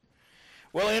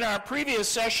Well, in our previous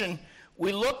session,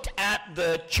 we looked at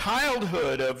the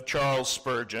childhood of Charles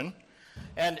Spurgeon,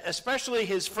 and especially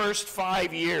his first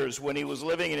 5 years when he was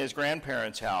living in his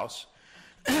grandparents' house.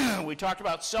 We talked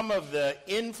about some of the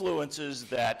influences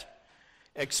that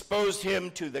exposed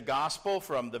him to the gospel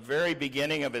from the very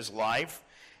beginning of his life.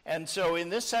 And so in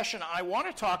this session, I want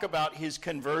to talk about his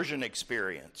conversion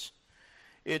experience.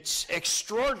 It's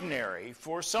extraordinary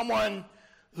for someone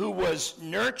who was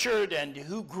nurtured and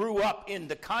who grew up in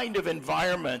the kind of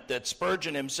environment that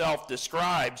Spurgeon himself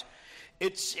describes.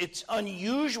 It's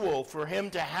unusual for him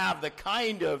to have the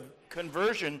kind of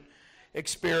conversion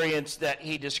experience that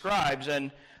he describes, and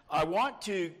I want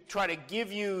to try to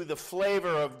give you the flavor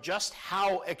of just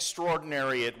how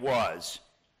extraordinary it was.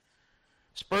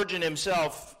 Spurgeon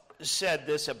himself said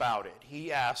this about it.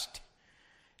 He asked,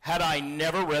 "Had I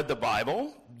never read the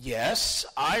Bible? Yes,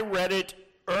 I read it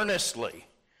earnestly.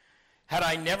 Had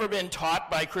I never been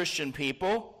taught by Christian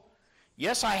people?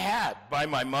 Yes, I had, by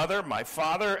my mother, my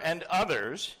father, and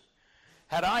others.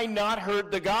 Had I not heard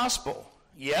the gospel?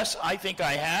 Yes, I think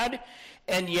I had,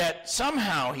 and yet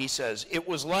somehow," he says, "it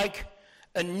was like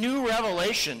a new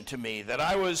revelation to me that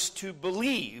I was to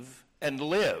believe and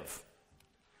live.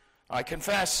 I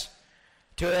confess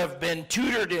to have been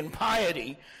tutored in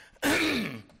piety."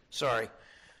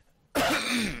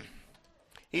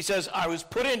 He says, "I was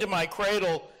put into my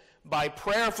cradle by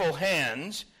prayerful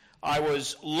hands. I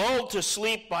was lulled to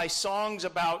sleep by songs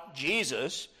about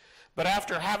Jesus, but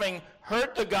after having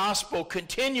heard the gospel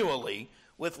continually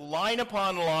with line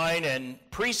upon line and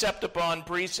precept upon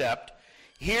precept,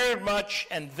 here much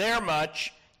and there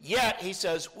much, yet," he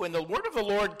says, "when the word of the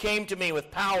Lord came to me with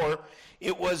power,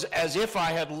 it was as if I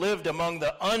had lived among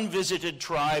the unvisited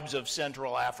tribes of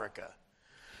Central Africa."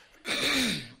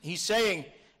 He's saying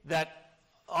that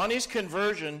on his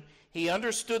conversion, he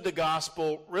understood the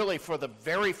gospel really for the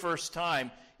very first time.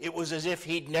 It was as if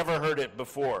he'd never heard it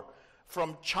before.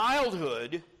 From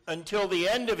childhood until the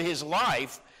end of his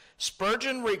life,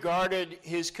 Spurgeon regarded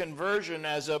his conversion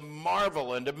as a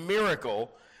marvel and a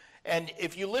miracle. And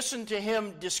if you listen to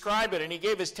him describe it, and he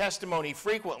gave his testimony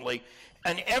frequently,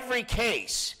 in every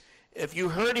case, if you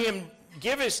heard him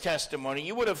give his testimony,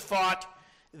 you would have thought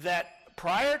that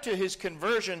prior to his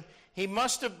conversion, he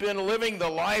must have been living the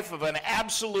life of an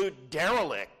absolute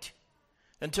derelict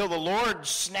until the Lord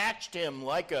snatched him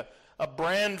like a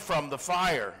brand from the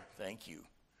fire. Thank you.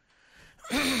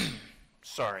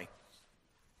 Sorry.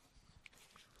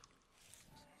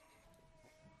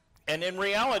 And in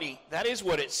reality, that is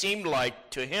what it seemed like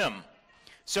to him.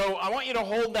 So I want you to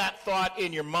hold that thought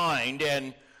in your mind,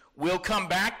 and we'll come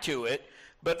back to it.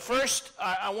 But first,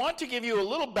 I want to give you a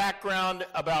little background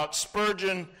about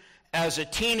Spurgeon as a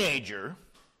teenager,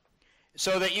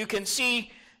 so that you can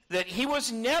see that he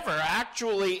was never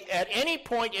actually at any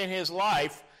point in his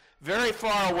life very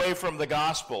far away from the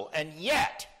gospel. And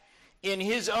yet, in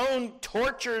his own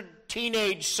tortured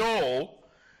teenage soul,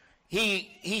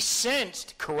 he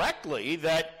sensed correctly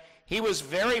that he was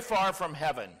very far from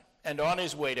heaven and on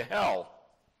his way to hell.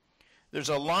 There's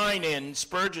a line in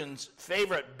Spurgeon's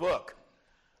favorite book,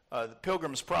 The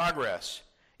Pilgrim's Progress.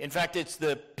 In fact, it's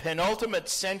the penultimate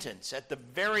sentence at the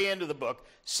very end of the book,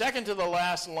 second to the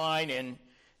last line in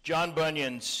John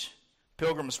Bunyan's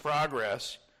Pilgrim's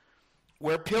Progress,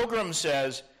 where Pilgrim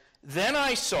says, "Then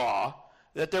I saw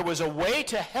that there was a way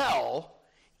to hell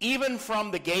even from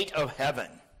the gate of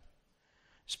heaven."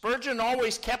 Spurgeon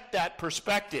always kept that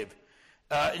perspective,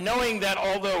 knowing that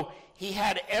although he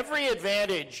had every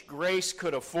advantage grace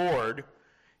could afford,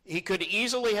 he could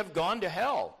easily have gone to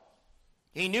hell.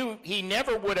 He knew he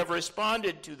never would have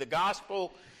responded to the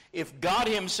gospel if God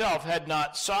himself had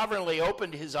not sovereignly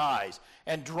opened his eyes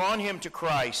and drawn him to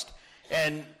Christ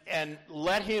and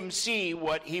let him see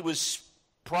what he was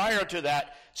prior to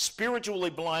that spiritually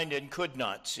blind and could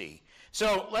not see.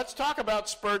 So let's talk about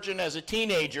Spurgeon as a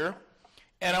teenager,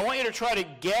 and I want you to try to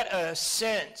get a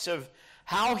sense of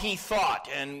how he thought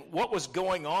and what was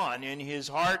going on in his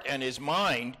heart and his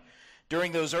mind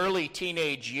during those early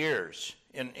teenage years.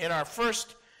 In our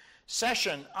first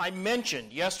session, I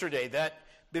mentioned yesterday that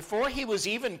before he was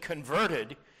even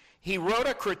converted, he wrote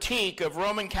a critique of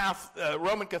Roman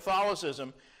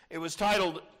Catholicism. It was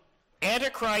titled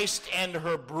 "Antichrist and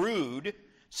Her Brood,"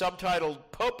 subtitled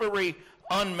 "Popery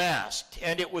Unmasked."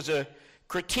 And it was a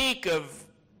critique of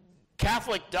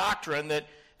Catholic doctrine that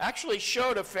actually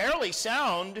showed a fairly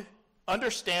sound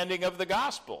understanding of the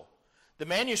gospel. The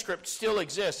manuscript still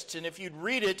exists, and if you'd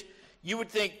read it, you would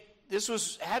think this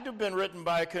had to have been written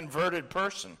by a converted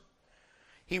person.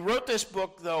 He wrote this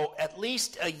book, though, at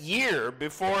least a year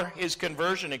before his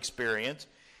conversion experience.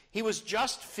 He was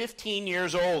just 15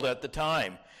 years old at the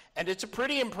time, and it's a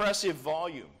pretty impressive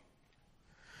volume.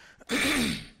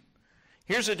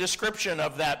 Here's a description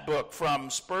of that book from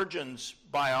Spurgeon's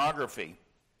biography.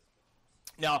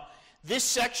 Now, this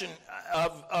section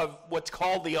of what's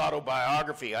called the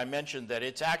autobiography, I mentioned that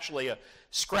it's actually a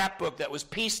scrapbook that was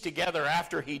pieced together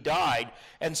after he died,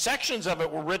 and sections of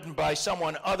it were written by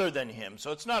someone other than him,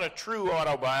 so it's not a true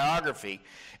autobiography.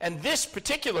 And this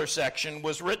particular section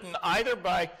was written either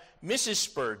by Mrs.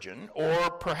 Spurgeon,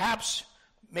 or perhaps,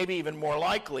 maybe even more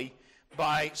likely,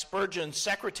 by Spurgeon's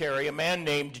secretary, a man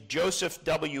named Joseph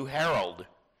W. Harold.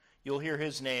 You'll hear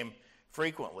his name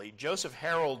frequently. Joseph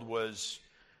Harold was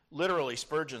literally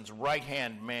Spurgeon's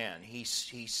right-hand man. He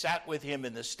sat with him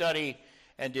in the study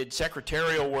and did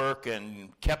secretarial work and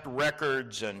kept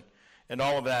records and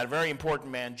all of that. A very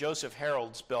important man. Joseph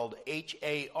Harold, spelled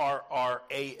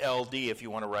Harrald, if you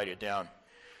want to write it down.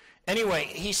 Anyway,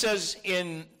 he says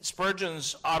in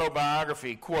Spurgeon's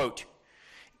autobiography, quote,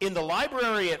 "In the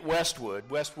library at Westwood,"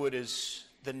 Westwood is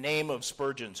the name of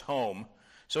Spurgeon's home,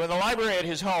 so in the library at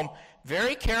his home,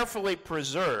 very carefully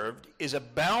preserved is a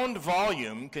bound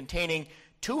volume containing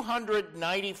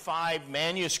 295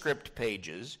 manuscript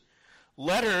pages,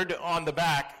 lettered on the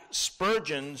back,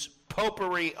 "Spurgeon's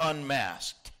Popery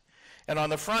Unmasked." And on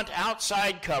the front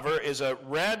outside cover is a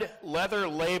red leather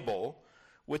label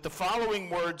with the following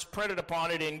words printed upon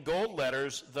it in gold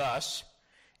letters, thus,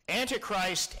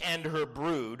 "Antichrist and Her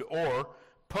Brood, or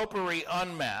Popery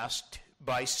Unmasked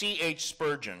by C.H.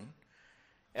 Spurgeon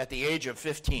at the age of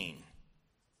 15.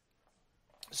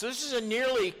 So this is a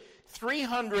nearly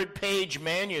 300-page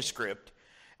manuscript,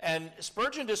 and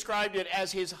Spurgeon described it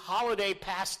as his holiday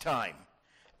pastime.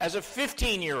 As a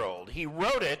 15-year-old, he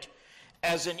wrote it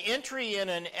as an entry in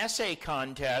an essay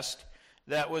contest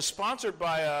that was sponsored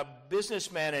by a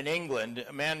businessman in England,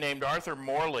 a man named Arthur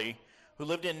Morley, who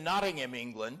lived in Nottingham,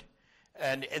 England.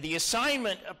 And the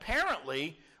assignment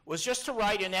apparently was just to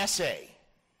write an essay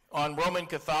on Roman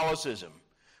Catholicism,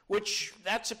 which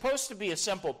that's supposed to be a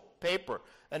simple paper.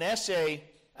 An essay,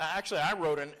 actually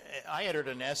I entered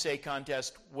an essay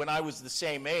contest when I was the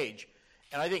same age,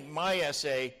 and I think my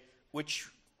essay, which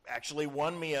actually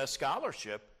won me a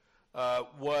scholarship,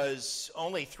 was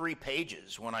only 3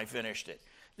 pages when I finished it.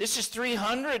 This is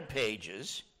 300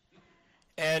 pages,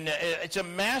 and it's a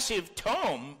massive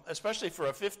tome, especially for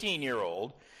a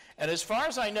 15-year-old, and as far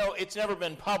as I know, it's never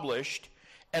been published,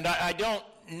 and I don't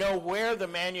know where the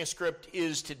manuscript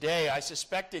is today. I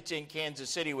suspect it's in Kansas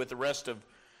City with the rest of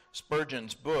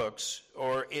Spurgeon's books,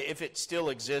 or if it still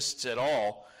exists at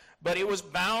all. But it was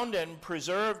bound and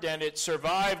preserved, and it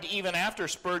survived even after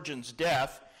Spurgeon's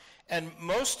death. And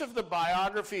most of the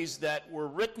biographies that were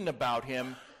written about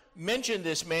him mention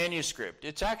this manuscript.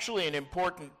 It's actually an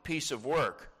important piece of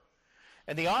work.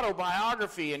 And the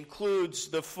autobiography includes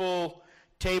the full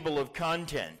table of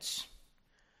contents.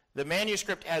 The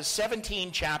manuscript has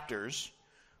 17 chapters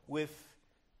with,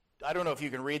 I don't know if you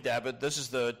can read that, but this is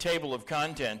the table of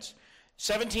contents.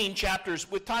 17 chapters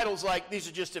with titles like, these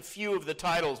are just a few of the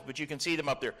titles, but you can see them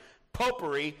up there.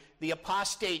 Popery, the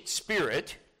Apostate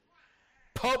Spirit.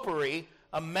 Popery,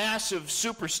 a massive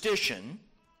superstition.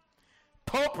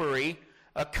 Popery,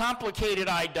 a complicated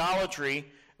idolatry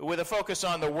with a focus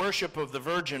on the worship of the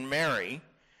Virgin Mary.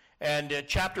 And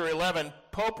chapter 11,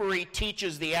 Popery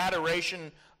teaches the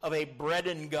adoration of a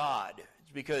breaden God.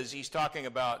 It's because he's talking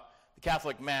about the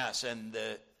Catholic Mass and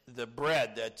the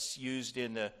bread that's used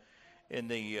in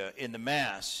the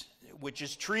Mass, which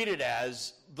is treated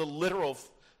as the literal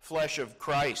flesh of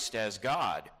Christ as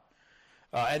God.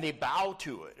 And they bow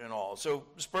to it and all. So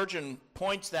Spurgeon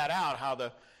points that out, how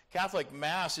the Catholic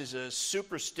Mass is a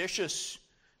superstitious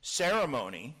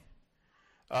ceremony.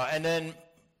 And then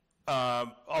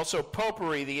also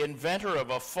Popery, the inventor of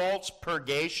a false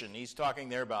purgation. He's talking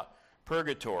there about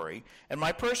purgatory. And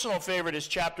my personal favorite is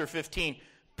chapter 15,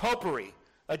 Popery,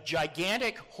 a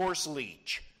gigantic horse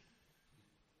leech.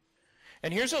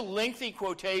 And here's a lengthy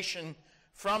quotation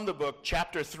from the book,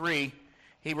 chapter 3.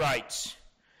 He writes,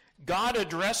 "God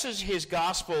addresses his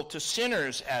gospel to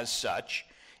sinners as such,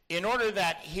 in order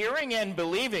that, hearing and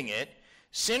believing it,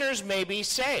 sinners may be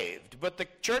saved. But the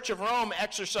Church of Rome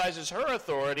exercises her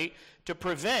authority to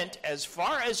prevent, as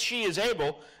far as she is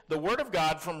able, the word of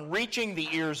God from reaching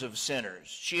the ears of sinners.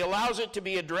 She allows it to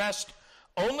be addressed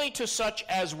only to such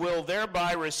as will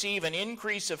thereby receive an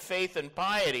increase of faith and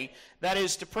piety, that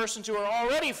is, to persons who are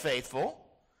already faithful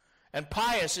and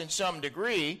pious in some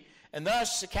degree, and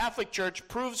thus the Catholic Church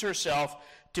proves herself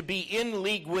to be in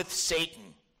league with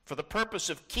Satan for the purpose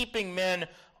of keeping men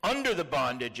under the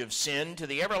bondage of sin to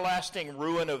the everlasting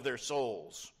ruin of their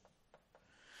souls."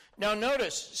 Now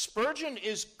notice, Spurgeon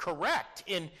is correct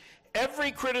in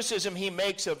every criticism he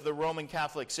makes of the Roman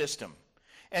Catholic system.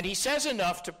 And he says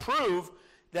enough to prove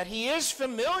that he is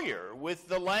familiar with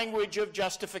the language of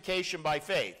justification by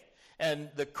faith and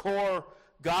the core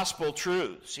gospel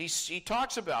truths. He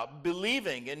talks about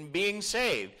believing and being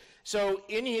saved. So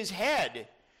in his head,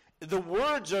 the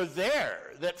words are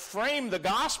there that frame the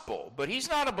gospel, but he's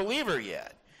not a believer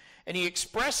yet. And he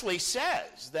expressly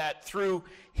says that through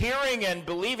hearing and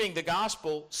believing the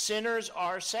gospel, sinners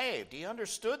are saved. He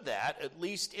understood that, at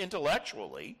least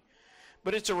intellectually.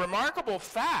 But it's a remarkable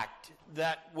fact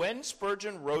that when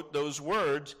Spurgeon wrote those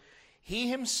words, he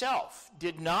himself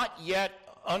did not yet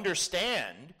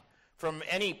understand from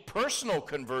any personal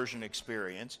conversion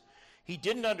experience, he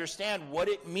didn't understand what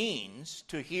it means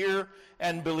to hear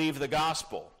and believe the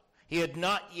gospel. He had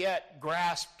not yet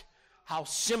grasped how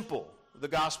simple the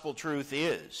gospel truth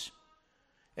is.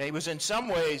 And he was in some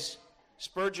ways,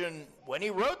 Spurgeon, when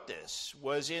he wrote this,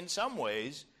 was in some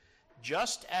ways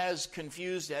just as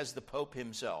confused as the Pope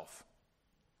himself.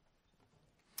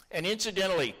 And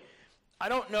incidentally, I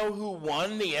don't know who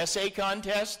won the essay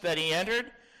contest that he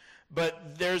entered,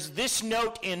 but there's this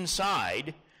note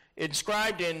inside,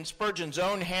 inscribed in Spurgeon's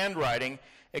own handwriting,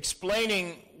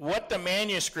 explaining what the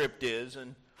manuscript is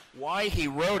and why he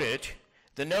wrote it.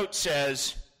 The note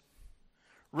says,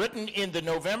 written in the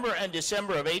November and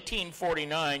December of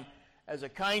 1849 as a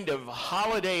kind of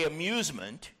holiday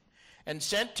amusement, and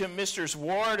sent to Messrs.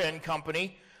 Ward and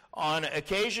Company on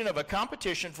occasion of a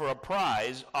competition for a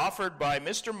prize offered by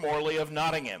Mr. Morley of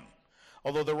Nottingham.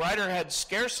 Although the writer had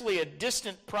scarcely a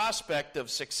distant prospect of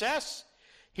success,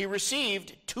 he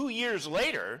received 2 years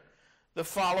later the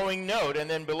following note, and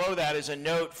then below that is a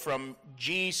note from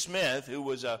G. Smith, who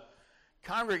was a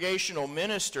congregational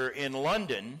minister in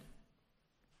London.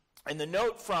 And the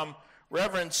note from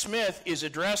Reverend Smith is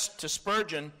addressed to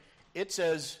Spurgeon. It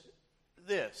says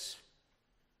this: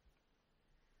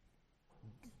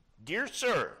 Dear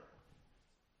Sir,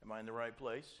 am I in the right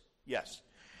place? Yes.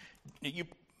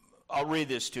 I'll read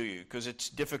this to you because it's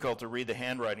difficult to read the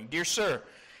handwriting. Dear Sir,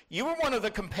 you were one of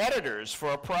the competitors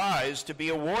for a prize to be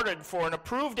awarded for an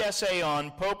approved essay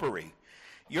on popery.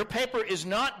 Your paper is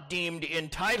not deemed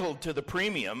entitled to the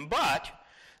premium, but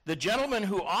the gentleman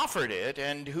who offered it,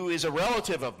 and who is a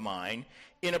relative of mine,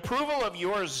 in approval of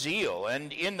your zeal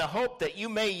and in the hope that you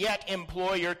may yet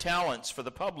employ your talents for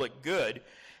the public good,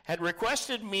 had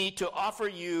requested me to offer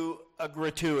you a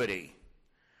gratuity.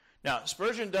 Now,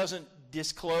 Spurgeon doesn't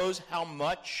disclose how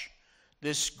much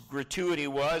this gratuity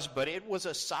was, but it was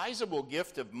a sizable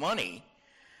gift of money.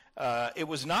 It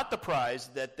was not the prize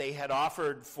that they had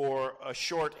offered for a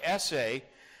short essay,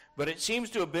 but it seems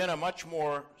to have been a much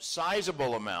more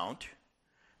sizable amount.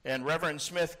 And Reverend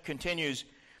Smith continues,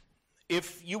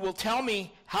 if you will tell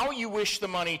me how you wish the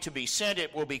money to be sent,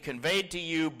 it will be conveyed to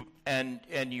you, and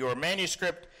your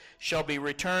manuscript shall be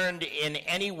returned in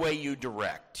any way you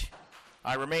direct.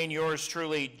 I remain yours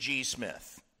truly, G.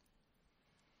 Smith.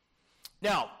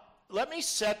 Now, let me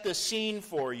set the scene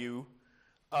for you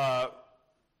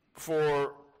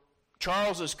for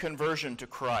Charles's conversion to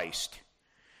Christ.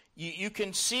 You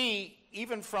can see,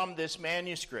 even from this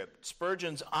manuscript,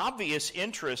 Spurgeon's obvious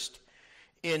interest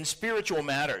in spiritual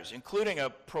matters, including a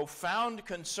profound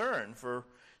concern for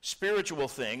spiritual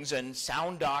things and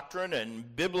sound doctrine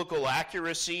and biblical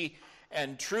accuracy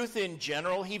and truth in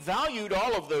general. He valued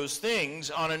all of those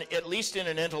things at least in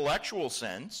an intellectual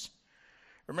sense.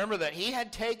 Remember that he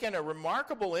had taken a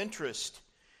remarkable interest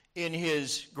in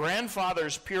his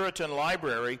grandfather's Puritan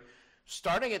library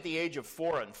starting at the age of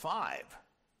 4 and 5.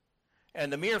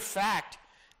 And the mere fact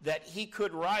that he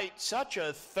could write such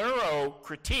a thorough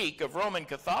critique of Roman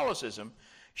Catholicism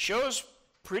shows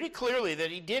pretty clearly that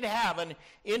he did have an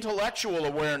intellectual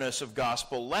awareness of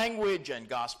gospel language and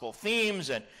gospel themes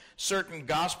and certain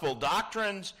gospel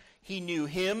doctrines. He knew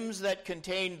hymns that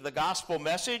contained the gospel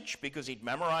message because he'd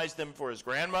memorized them for his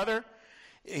grandmother.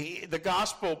 The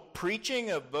gospel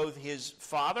preaching of both his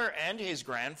father and his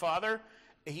grandfather,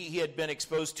 he had been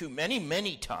exposed to many,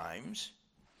 many times.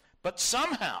 But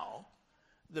somehow,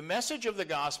 the message of the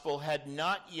gospel had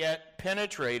not yet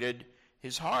penetrated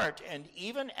his heart, and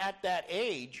even at that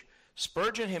age,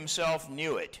 Spurgeon himself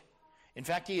knew it. In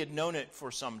fact, he had known it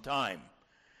for some time.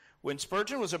 When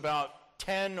Spurgeon was about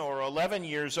 10 or 11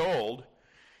 years old,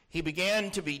 he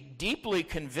began to be deeply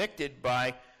convicted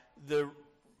by a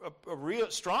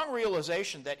strong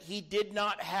realization that he did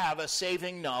not have a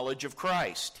saving knowledge of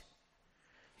Christ.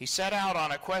 He set out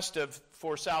on a quest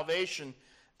for salvation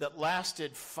that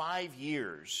lasted 5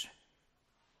 years.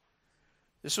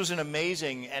 This was an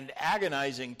amazing and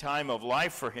agonizing time of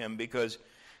life for him because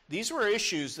these were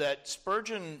issues that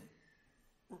Spurgeon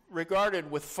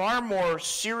regarded with far more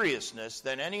seriousness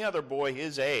than any other boy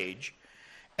his age,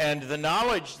 and the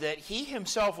knowledge that he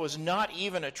himself was not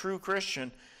even a true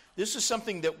Christian, this is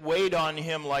something that weighed on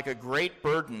him like a great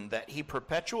burden that he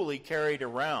perpetually carried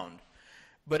around.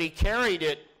 But he carried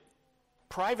it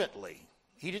privately.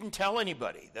 He didn't tell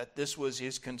anybody that this was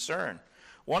his concern.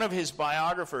 One of his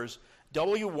biographers,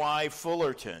 W.Y.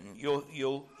 Fullerton,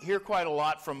 you'll hear quite a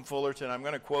lot from Fullerton. I'm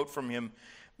going to quote from him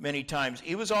many times.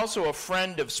 He was also a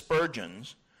friend of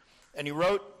Spurgeon's, and he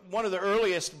wrote one of the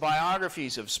earliest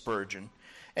biographies of Spurgeon.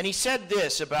 And he said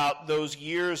this about those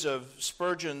years of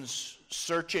Spurgeon's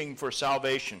searching for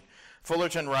salvation.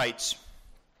 Fullerton writes,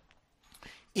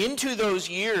 "Into those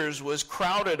years was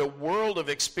crowded a world of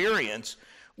experience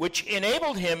which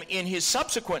enabled him in his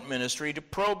subsequent ministry to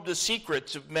probe the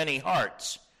secrets of many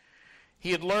hearts.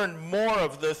 He had learned more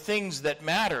of the things that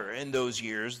matter in those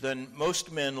years than most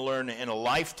men learn in a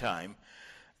lifetime.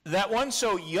 That one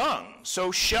so young,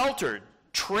 so sheltered,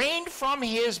 trained from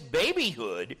his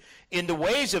babyhood in the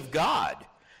ways of God,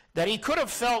 that he could have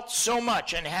felt so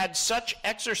much and had such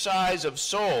exercise of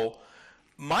soul,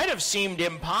 might have seemed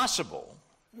impossible.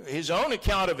 His own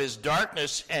account of his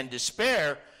darkness and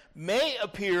despair may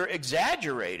appear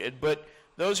exaggerated, but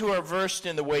those who are versed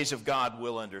in the ways of God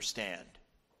will understand."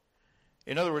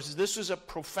 In other words, this was a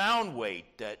profound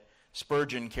weight that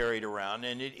Spurgeon carried around,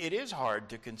 and it is hard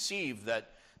to conceive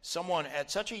that someone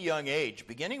at such a young age,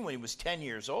 beginning when he was 10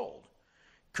 years old,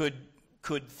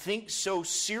 could think so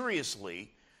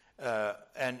seriously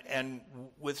and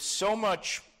with so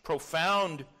much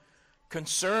profound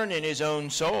concern in his own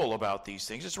soul about these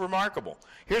things. It's remarkable.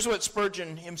 Here's what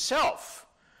Spurgeon himself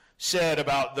said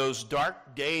about those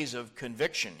dark days of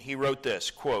conviction. He wrote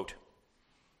this, quote,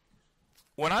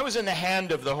 "When I was in the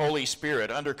hand of the Holy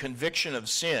Spirit under conviction of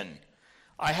sin,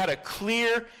 I had a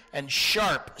clear and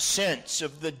sharp sense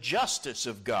of the justice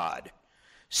of God.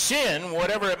 Sin,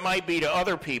 whatever it might be to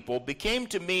other people, became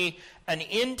to me an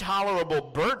intolerable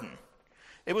burden.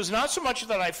 It was not so much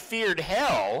that I feared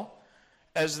hell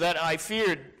as that I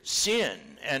feared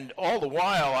sin, and all the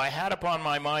while I had upon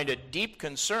my mind a deep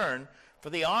concern for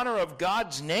the honor of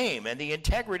God's name and the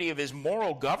integrity of his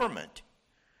moral government."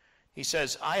 He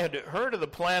says, "I had heard of the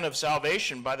plan of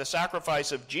salvation by the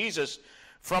sacrifice of Jesus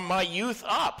from my youth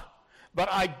up, but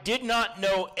I did not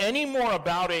know any more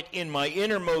about it in my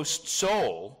innermost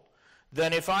soul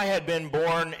than if I had been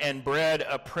born and bred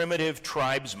a primitive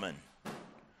tribesman.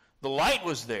 The light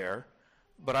was there,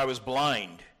 but I was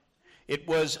blind. It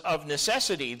was of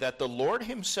necessity that the Lord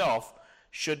himself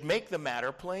should make the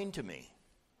matter plain to me."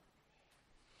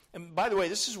 And by the way,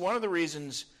 this is one of the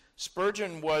reasons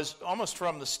Spurgeon was almost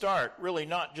from the start, really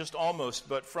not just almost,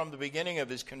 but from the beginning of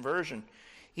his conversion,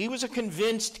 he was a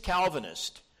convinced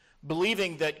Calvinist,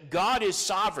 believing that God is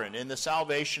sovereign in the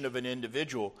salvation of an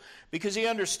individual, because he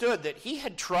understood that he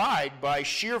had tried by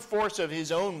sheer force of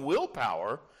his own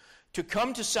willpower to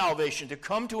come to salvation, to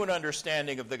come to an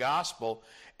understanding of the gospel,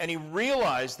 and he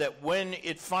realized that when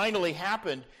it finally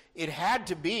happened, it had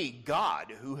to be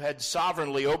God who had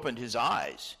sovereignly opened his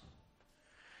eyes.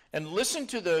 And listen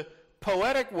to the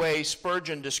poetic way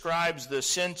Spurgeon describes the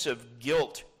sense of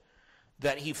guilt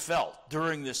that he felt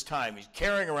during this time. He's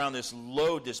carrying around this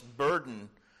load, this burden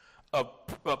of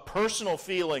a personal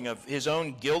feeling of his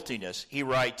own guiltiness. He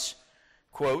writes,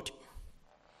 quote,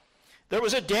 "There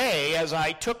was a day as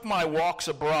I took my walks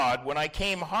abroad when I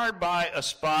came hard by a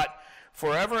spot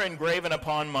forever engraven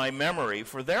upon my memory,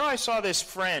 for there I saw this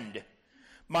friend,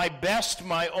 my best,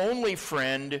 my only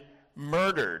friend,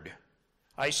 murdered.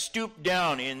 I stooped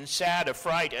down in sad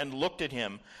affright and looked at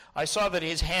him. I saw that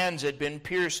his hands had been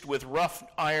pierced with rough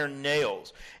iron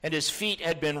nails, and his feet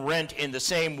had been rent in the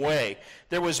same way.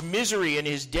 There was misery in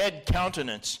his dead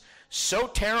countenance, so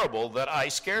terrible that I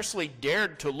scarcely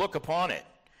dared to look upon it.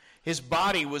 His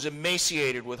body was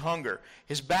emaciated with hunger.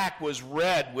 His back was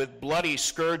red with bloody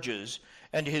scourges,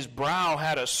 and his brow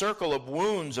had a circle of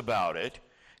wounds about it.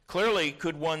 Clearly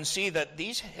could one see that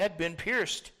these had been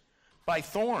pierced by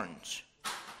thorns.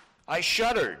 I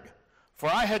shuddered, for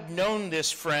I had known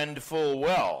this friend full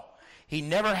well. He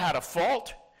never had a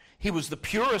fault. He was the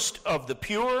purest of the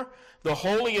pure, the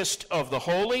holiest of the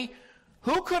holy.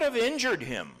 Who could have injured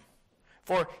him?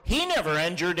 For he never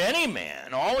injured any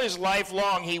man. All his life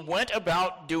long he went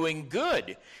about doing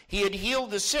good. He had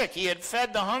healed the sick. He had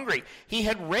fed the hungry. He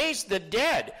had raised the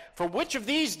dead. For which of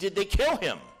these did they kill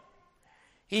him?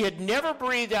 He had never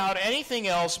breathed out anything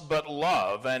else but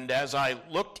love. And as I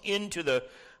looked into the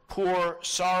poor,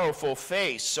 sorrowful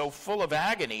face, so full of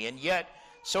agony and yet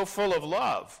so full of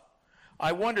love,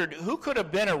 I wondered who could have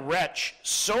been a wretch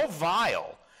so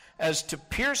vile as to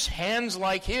pierce hands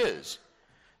like his.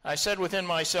 I said within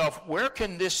myself, where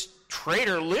can this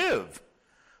traitor live?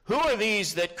 Who are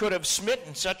these that could have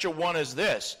smitten such a one as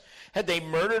this? Had they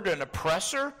murdered an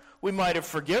oppressor, we might have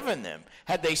forgiven them.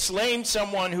 Had they slain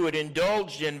someone who had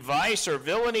indulged in vice or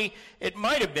villainy, it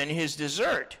might have been his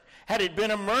desert. Had it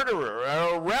been a murderer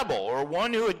or a rebel or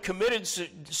one who had committed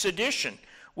sedition,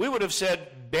 we would have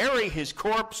said, bury his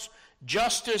corpse.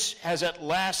 Justice has at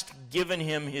last given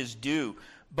him his due.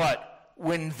 But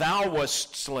when thou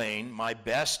wast slain, my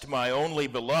best, my only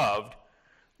beloved,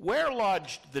 where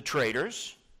lodged the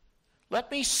traitors? Let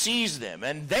me seize them,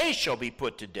 and they shall be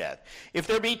put to death. If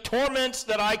there be torments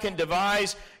that I can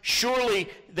devise, surely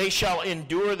they shall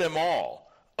endure them all.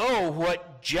 Oh,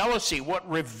 what jealousy, what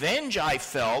revenge I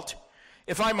felt.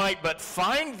 If I might but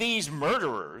find these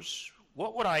murderers,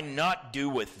 what would I not do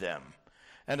with them?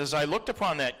 And as I looked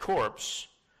upon that corpse,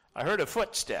 I heard a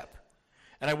footstep,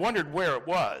 and I wondered where it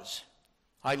was.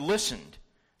 I listened.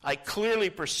 I clearly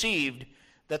perceived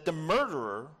that the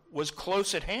murderer was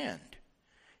close at hand.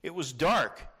 It was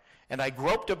dark, and I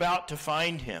groped about to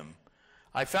find him.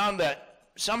 I found that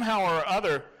somehow or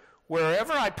other,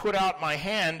 wherever I put out my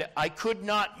hand, I could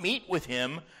not meet with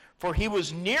him, for he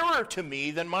was nearer to me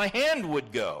than my hand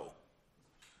would go.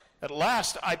 At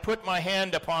last I put my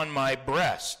hand upon my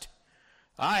breast.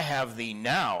 I have thee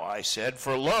now, I said,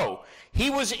 for lo, he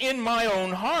was in my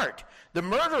own heart. The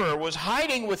murderer was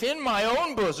hiding within my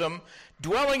own bosom,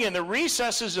 dwelling in the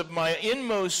recesses of my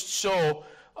inmost soul.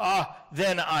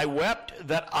 Then I wept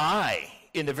that I,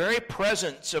 in the very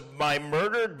presence of my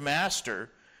murdered master,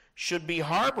 should be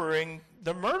harboring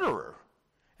the murderer.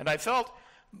 And I felt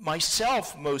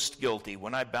myself most guilty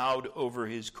when I bowed over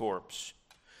his corpse.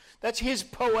 That's his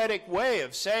poetic way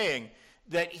of saying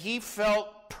that he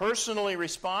felt personally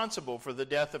responsible for the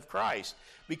death of Christ,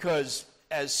 because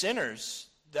as sinners,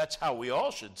 that's how we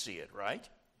all should see it, right?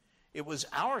 It was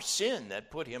our sin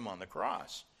that put him on the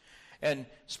cross. And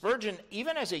Spurgeon,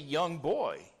 even as a young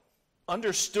boy,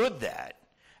 understood that.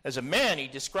 As a man, he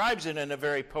describes it in a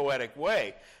very poetic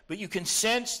way, but you can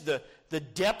sense the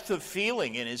depth of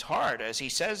feeling in his heart as he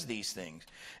says these things.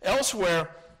 Elsewhere,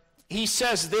 he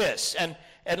says this, and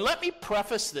let me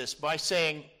preface this by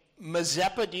saying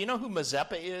Mazeppa. Do you know who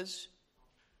Mazeppa is?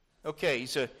 Okay,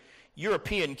 he's a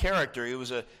European character. He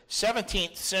was a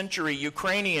 17th century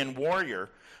Ukrainian warrior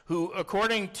who,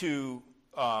 according to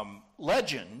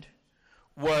legend,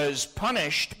 was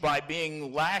punished by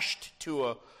being lashed to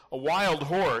a wild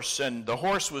horse, and the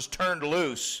horse was turned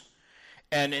loose.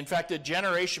 And in fact, a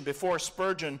generation before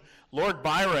Spurgeon, Lord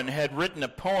Byron had written a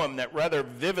poem that rather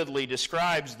vividly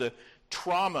describes the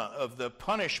trauma of the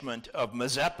punishment of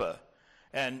Mazeppa.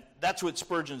 And that's what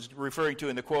Spurgeon's referring to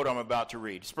in the quote I'm about to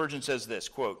read. Spurgeon says this,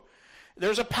 quote,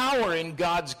 "There's a power in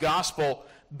God's gospel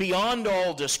beyond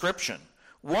all description.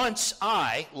 Once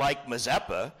I, like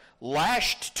Mazeppa,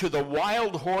 lashed to the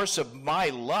wild horse of my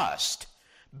lust,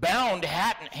 bound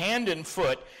hand and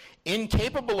foot,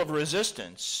 incapable of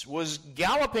resistance, was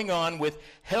galloping on with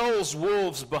hell's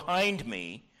wolves behind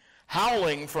me,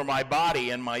 howling for my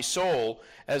body and my soul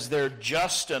as their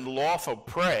just and lawful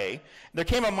prey. There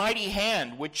came a mighty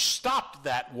hand which stopped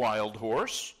that wild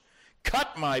horse,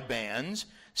 cut my bands,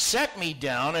 set me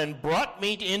down, and brought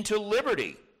me into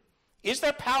liberty. Is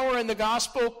there power in the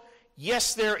gospel?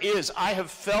 Yes, there is. I have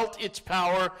felt its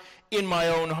power in my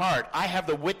own heart. I have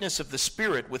the witness of the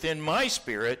Spirit within my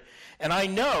spirit, and I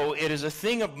know it is a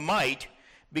thing of might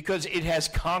because it has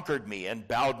conquered me and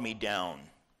bowed me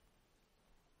down."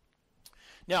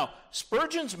 Now,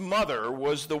 Spurgeon's mother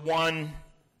was the one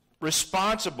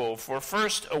responsible for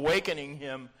first awakening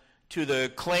him to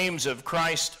the claims of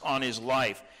Christ on his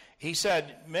life. He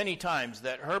said many times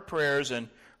that her prayers and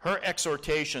her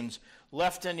exhortations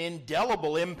left an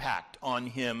indelible impact on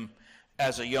him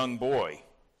as a young boy.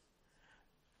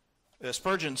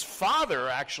 Spurgeon's father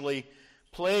actually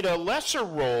played a lesser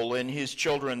role in his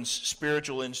children's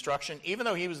spiritual instruction, even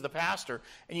though he was the pastor.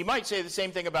 And you might say the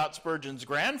same thing about Spurgeon's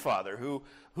grandfather,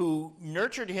 who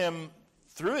nurtured him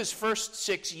through his first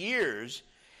 6 years.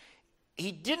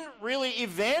 He didn't really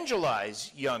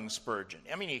evangelize young Spurgeon.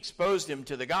 I mean, he exposed him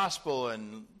to the gospel,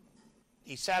 and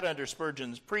he sat under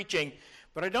Spurgeon's preaching,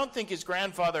 but I don't think his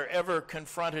grandfather ever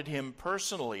confronted him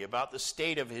personally about the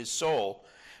state of his soul,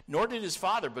 nor did his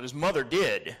father, but his mother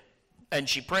did, and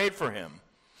she prayed for him.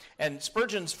 And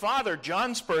Spurgeon's father,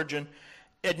 John Spurgeon,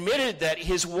 admitted that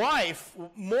his wife,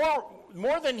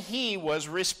 more than he, was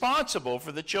responsible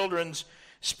for the children's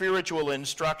spiritual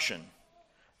instruction.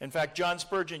 In fact, John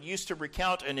Spurgeon used to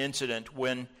recount an incident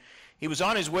when he was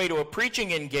on his way to a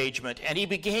preaching engagement, and he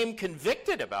became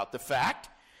convicted about the fact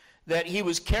that he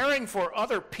was caring for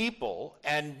other people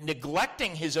and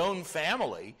neglecting his own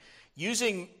family,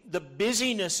 using the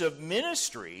busyness of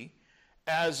ministry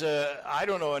as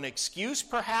an excuse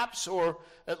perhaps, or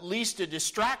at least a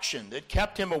distraction that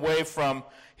kept him away from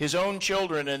his own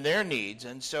children and their needs.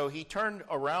 And so he turned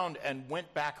around and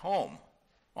went back home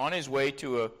on his way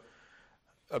to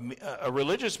a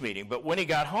religious meeting. But when he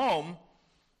got home,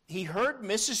 he heard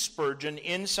Mrs. Spurgeon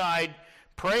inside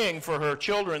praying for her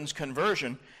children's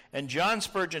conversion, and John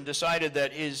Spurgeon decided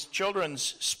that his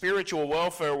children's spiritual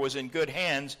welfare was in good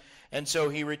hands, and so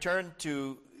he returned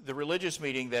to the religious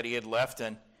meeting that he had left,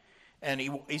 and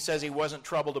he says he wasn't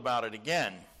troubled about it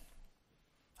again.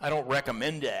 I don't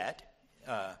recommend that.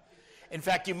 In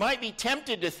fact, you might be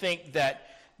tempted to think that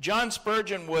John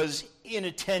Spurgeon was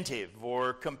inattentive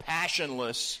or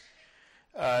compassionless,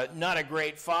 not a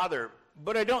great father,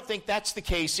 but I don't think that's the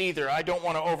case either. I don't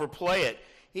want to overplay it.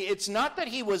 It's not that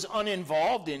he was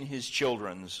uninvolved in his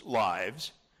children's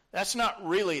lives. That's not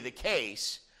really the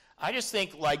case. I just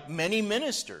think, like many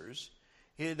ministers,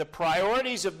 the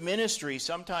priorities of ministry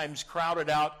sometimes crowded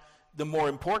out the more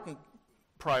important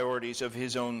priorities of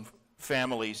his own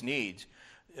family's needs.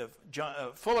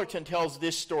 Fullerton tells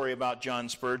this story about John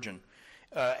Spurgeon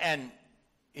and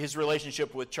his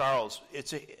relationship with Charles.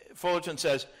 Fullerton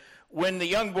says, when the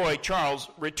young boy, Charles,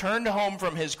 returned home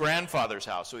from his grandfather's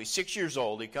house, so he's 6 years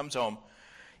old, he comes home,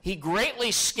 he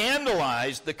greatly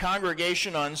scandalized the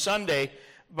congregation on Sunday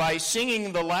by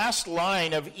singing the last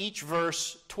line of each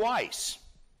verse twice.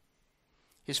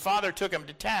 His father took him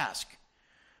to task,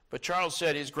 but Charles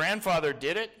said his grandfather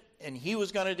did it, and he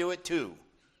was going to do it too.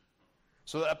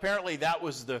 So apparently that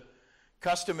was the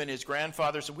custom in his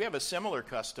grandfather. So we have a similar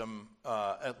custom,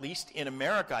 at least in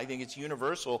America. I think it's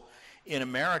universal in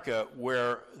America,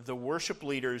 where the worship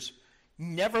leaders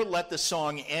never let the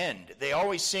song end. They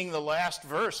always sing the last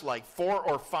verse like 4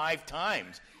 or 5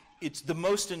 times. It's the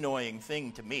most annoying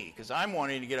thing to me, because I'm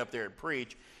wanting to get up there and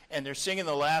preach, and they're singing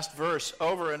the last verse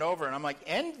over and over, and I'm like,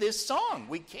 end this song.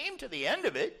 We came to the end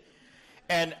of it.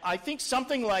 And I think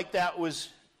something like that was,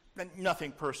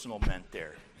 nothing personal meant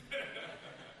there.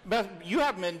 But you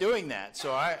haven't been doing that,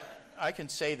 so I can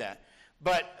say that.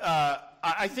 But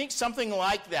I think something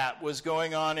like that was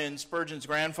going on in Spurgeon's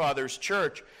grandfather's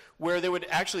church, where they would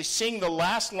actually sing the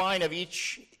last line of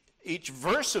each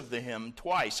verse of the hymn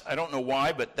twice. I don't know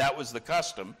why, but that was the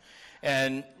custom.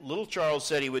 And little Charles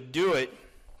said he would do it.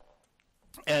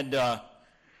 And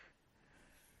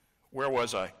where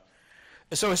was I?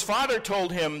 So his father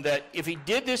told him that if he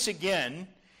did this again,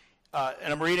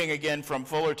 and I'm reading again from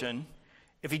Fullerton,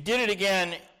 if he did it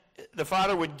again, the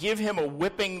father would give him a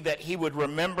whipping that he would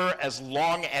remember as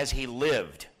long as he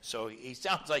lived. So he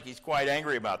sounds like he's quite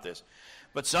angry about this.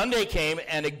 But Sunday came,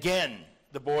 and again,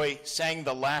 the boy sang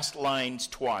the last lines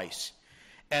twice.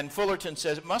 And Fullerton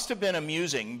says it must have been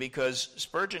amusing because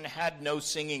Spurgeon had no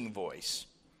singing voice.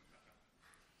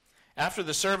 After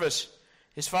the service,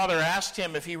 his father asked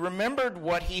him if he remembered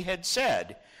what he had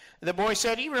said. The boy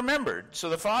said he remembered. So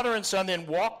the father and son then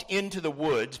walked into the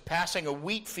woods, passing a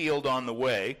wheat field on the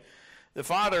way. The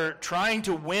father trying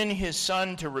to win his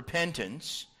son to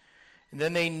repentance. And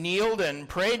then they kneeled and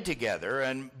prayed together,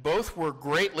 and both were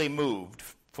greatly moved,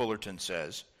 Fullerton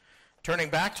says. Turning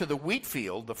back to the wheat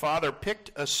field, the father picked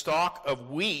a stalk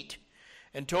of wheat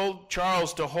and told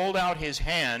Charles to hold out his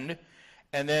hand,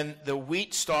 and then the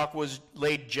wheat stalk was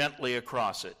laid gently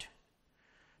across it.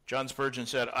 John Spurgeon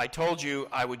said, I told you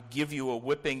I would give you a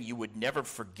whipping you would never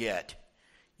forget.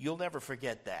 You'll never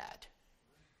forget that.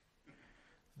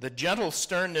 The gentle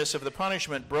sternness of the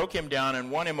punishment broke him down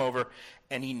and won him over,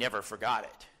 and he never forgot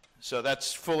it. So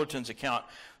that's Fullerton's account.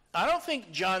 I don't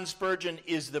think John Spurgeon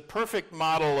is the perfect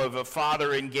model of a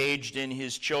father engaged in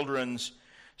his children's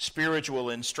spiritual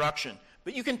instruction.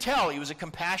 But you can tell he was a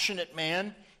compassionate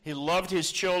man. He loved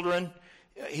his children.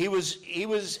 He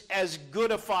was as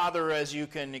good a father as you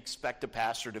can expect a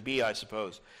pastor to be, I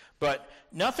suppose. But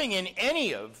nothing in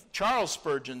any of Charles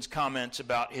Spurgeon's comments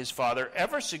about his father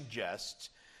ever suggests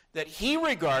that he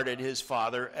regarded his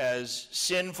father as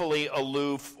sinfully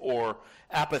aloof or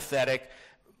apathetic.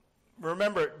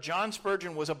 Remember, John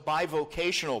Spurgeon was a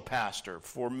bivocational pastor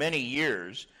for many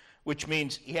years, which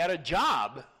means he had a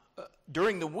job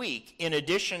during the week in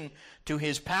addition to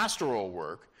his pastoral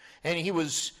work, and he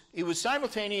was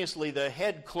simultaneously the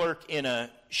head clerk in a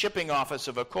shipping office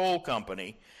of a coal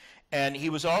company, and he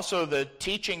was also the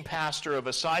teaching pastor of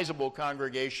a sizable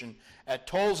congregation at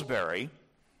Tollsbury,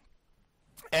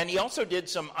 and he also did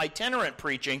some itinerant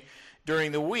preaching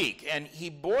during the week, and he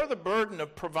bore the burden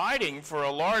of providing for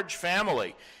a large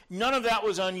family. None of that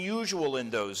was unusual in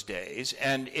those days,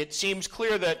 and it seems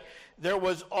clear that there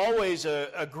was always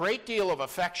a great deal of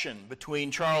affection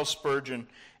between Charles Spurgeon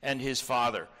and his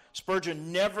father.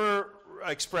 Spurgeon never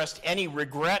expressed any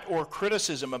regret or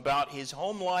criticism about his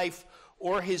home life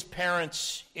or his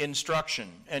parents'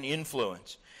 instruction and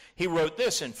influence. He wrote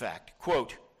this, in fact,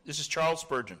 quote, this is Charles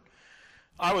Spurgeon,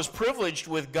 "I was privileged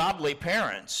with godly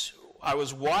parents. I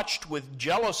was watched with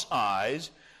jealous eyes.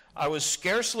 I was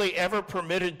scarcely ever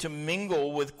permitted to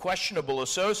mingle with questionable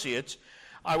associates.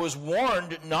 I was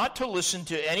warned not to listen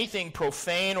to anything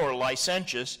profane or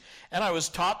licentious, and I was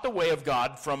taught the way of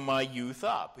God from my youth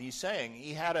up." He's saying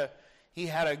he had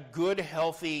a good,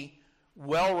 healthy,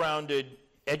 well-rounded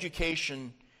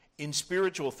education in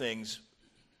spiritual things,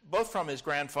 both from his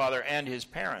grandfather and his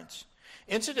parents.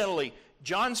 Incidentally,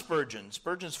 John Spurgeon,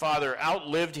 Spurgeon's father,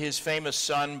 outlived his famous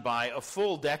son by a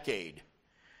full decade.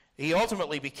 He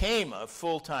ultimately became a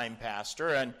full-time pastor,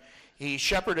 and he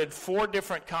shepherded 4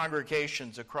 different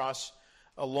congregations across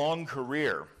a long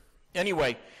career.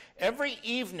 Anyway, every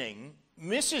evening,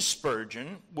 Mrs.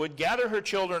 Spurgeon would gather her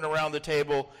children around the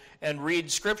table and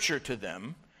read scripture to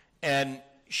them, and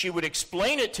she would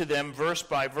explain it to them verse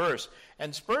by verse.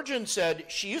 And Spurgeon said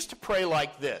she used to pray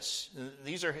like this.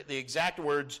 These are the exact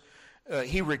words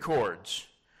he records.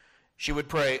 She would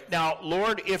pray, "Now,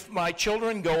 Lord, if my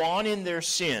children go on in their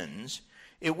sins,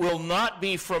 it will not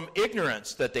be from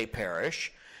ignorance that they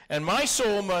perish, and my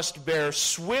soul must bear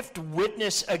swift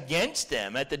witness against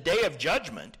them at the day of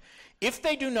judgment if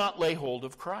they do not lay hold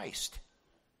of Christ."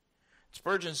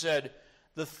 Spurgeon said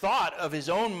the thought of his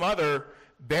own mother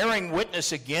bearing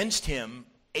witness against him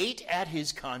ate at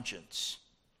his conscience.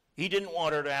 He didn't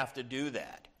want her to have to do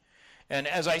that. And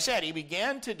as I said, he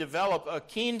began to develop a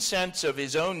keen sense of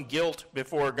his own guilt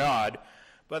before God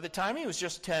by the time he was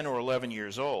just 10 or 11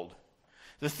 years old.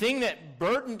 The thing that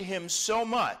burdened him so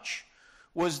much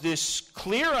was this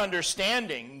clear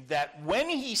understanding that when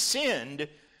he sinned,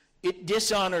 it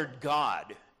dishonored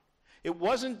God. It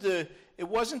wasn't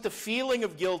the feeling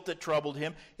of guilt that troubled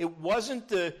him. It wasn't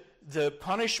the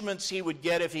punishments he would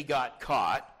get if he got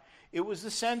caught. It was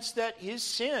the sense that his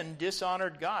sin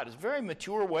dishonored God. It's a very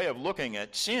mature way of looking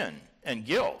at sin and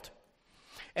guilt.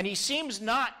 And he seems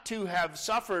not to have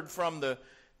suffered from the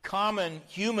common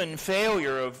human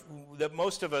failure that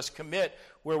most of us commit,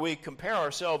 where we compare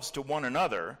ourselves to one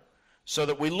another so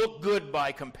that we look good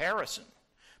by comparison.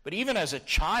 But even as a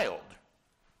child,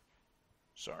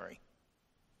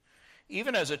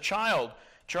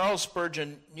 Charles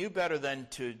Spurgeon knew better than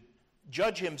to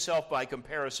judge himself by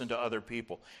comparison to other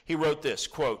people. He wrote this,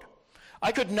 quote,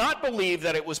 "I could not believe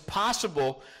that it was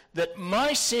possible that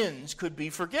my sins could be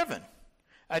forgiven.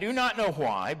 I do not know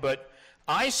why, but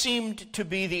I seemed to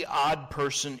be the odd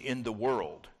person in the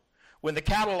world. When the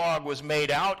catalog was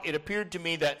made out, it appeared to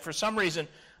me that for some reason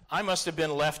I must have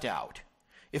been left out.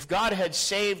 If God had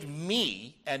saved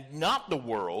me and not the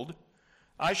world,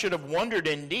 I should have wondered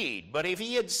indeed. But if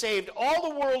he had saved all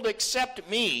the world except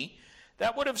me,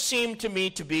 that would have seemed to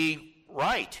me to be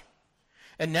right.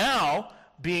 And now,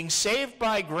 being saved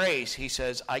by grace," he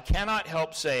says, "I cannot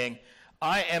help saying,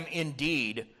 I am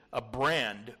indeed a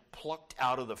brand plucked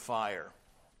out of the fire."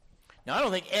 Now, I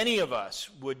don't think any of us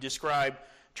would describe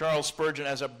Charles Spurgeon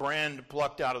as a brand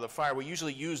plucked out of the fire. We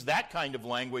usually use that kind of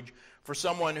language for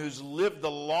someone who's lived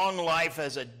the long life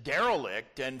as a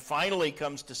derelict and finally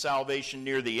comes to salvation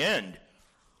near the end.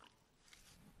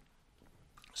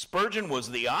 Spurgeon was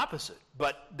the opposite,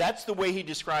 but that's the way he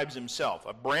describes himself,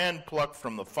 a brand plucked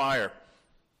from the fire.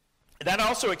 That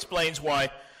also explains why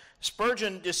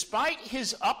Spurgeon, despite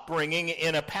his upbringing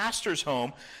in a pastor's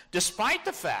home, despite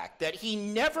the fact that he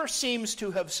never seems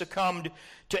to have succumbed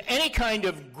to any kind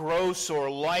of gross or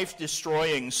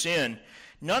life-destroying sin,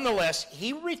 nonetheless,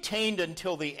 he retained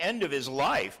until the end of his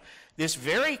life this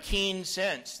very keen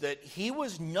sense that he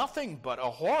was nothing but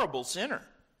a horrible sinner.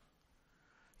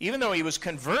 Even though he was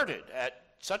converted at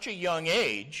such a young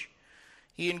age,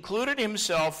 he included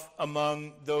himself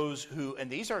among those who,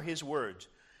 and these are his words,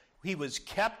 he was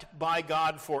kept by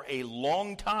God for a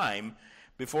long time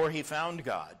before he found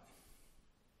God.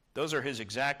 Those are his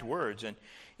exact words. And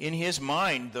in his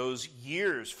mind, those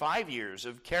years, 5 years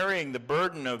of carrying the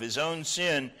burden of his own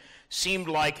sin seemed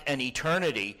like an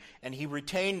eternity, and he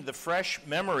retained the fresh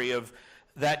memory of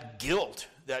that guilt,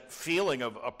 that feeling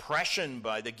of oppression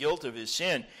by the guilt of his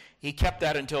sin. He kept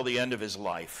that until the end of his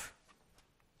life.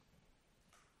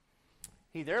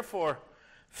 He therefore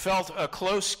felt a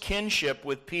close kinship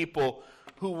with people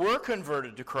who were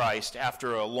converted to Christ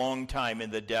after a long time in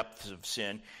the depths of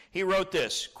sin. He wrote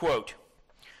this, quote,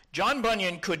 John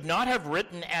Bunyan could not have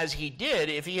written as he did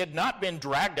if he had not been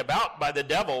dragged about by the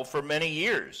devil for many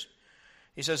years.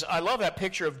 He says, I love that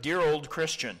picture of dear old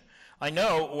Christian. I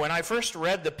know when I first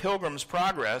read The Pilgrim's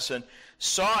Progress and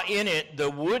saw in it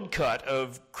the woodcut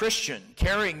of Christian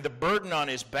carrying the burden on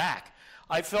his back,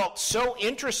 I felt so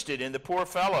interested in the poor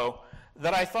fellow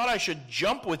that I thought I should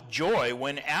jump with joy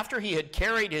when, after he had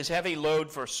carried his heavy load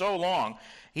for so long,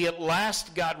 he at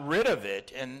last got rid of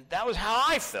it. And that was how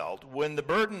I felt when the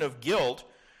burden of guilt,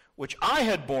 which I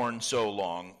had borne so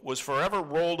long, was forever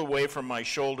rolled away from my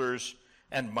shoulders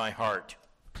and my heart.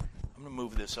 I'm going to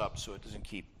move this up so it doesn't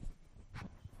keep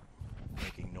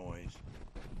making noise.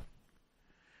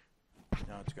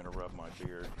 Now it's going to rub my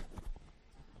beard.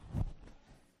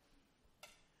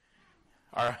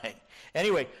 All right.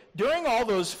 Anyway, during all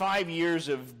those 5 years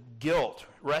of guilt,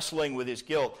 wrestling with his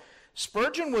guilt,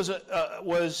 Spurgeon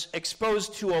was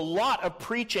exposed to a lot of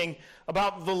preaching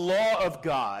about the law of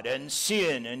God and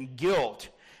sin and guilt,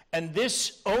 and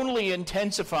this only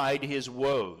intensified his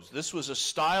woes. This was a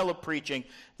style of preaching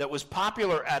that was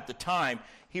popular at the time.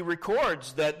 He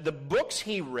records that the books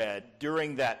he read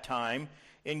during that time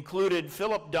included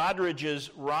Philip Doddridge's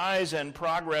Rise and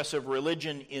Progress of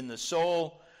Religion in the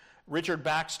Soul, Richard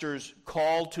Baxter's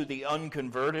Call to the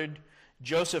Unconverted,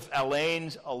 Joseph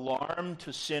Allain's Alarm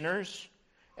to Sinners,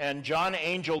 and John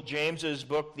Angel James's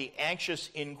book, The Anxious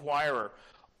Inquirer.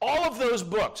 All of those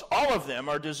books, all of them,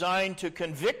 are designed to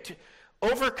convict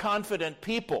overconfident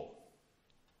people.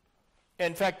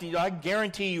 In fact, I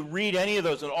guarantee you read any of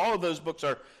those, and all of those books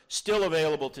are still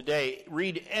available today.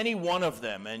 Read any one of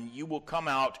them, and you will come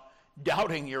out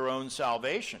doubting your own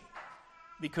salvation.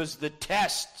 Because the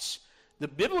tests, the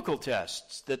biblical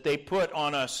tests that they put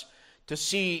on us to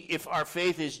see if our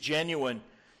faith is genuine,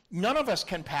 none of us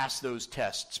can pass those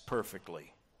tests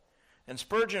perfectly. And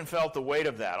Spurgeon felt the weight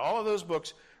of that. All of those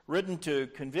books written to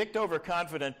convict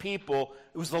overconfident people,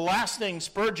 it was the last thing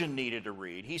Spurgeon needed to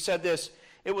read. He said this,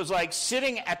 it was like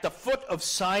sitting at the foot of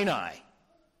Sinai.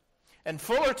 And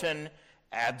Fullerton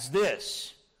adds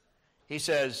this. He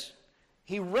says,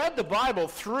 he read the Bible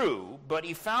through, but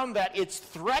he found that its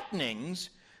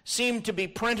threatenings seemed to be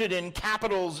printed in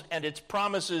capitals and its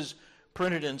promises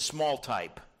printed in small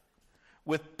type.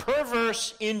 With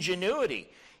perverse ingenuity,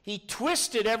 he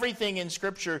twisted everything in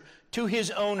Scripture to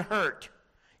his own hurt.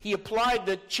 He applied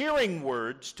the cheering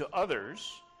words to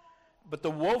others, but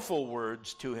the woeful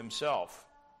words to himself.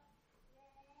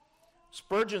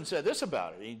 Spurgeon said this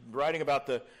about it. Writing about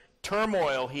the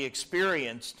turmoil he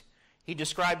experienced, he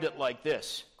described it like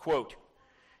this, quote,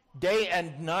 day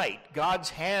and night, God's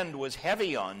hand was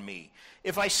heavy on me.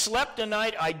 If I slept a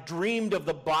night, I dreamed of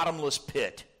the bottomless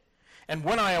pit. And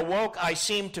when I awoke, I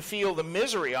seemed to feel the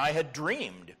misery I had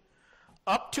dreamed.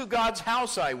 Up to God's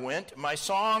house I went. My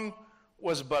song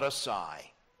was but a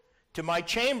sigh. To my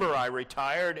chamber I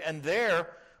retired, and there,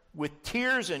 with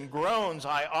tears and groans,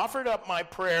 I offered up my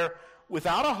prayer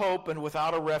without a hope and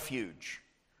without a refuge.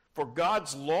 For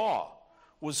God's law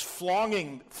was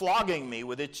flogging me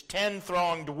with its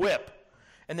 10-thronged whip,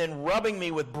 and then rubbing me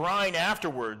with brine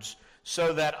afterwards,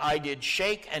 so that I did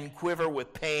shake and quiver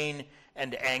with pain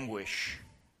and anguish.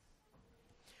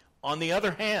 On the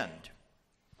other hand,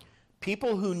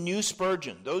 people who knew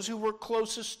Spurgeon, those who were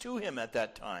closest to him at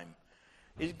that time,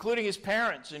 including his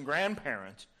parents and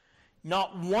grandparents,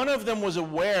 not one of them was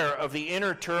aware of the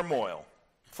inner turmoil.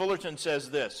 Fullerton says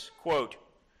this, quote,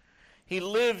 he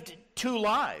lived two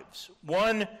lives,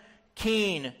 one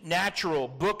keen, natural,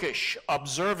 bookish,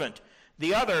 observant,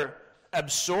 the other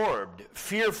absorbed,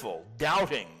 fearful,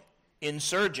 doubting,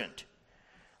 insurgent.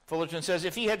 Fullerton says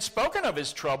if he had spoken of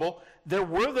his trouble, there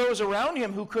were those around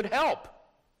him who could help.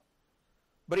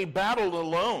 But he battled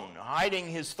alone, hiding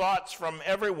his thoughts from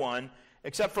everyone,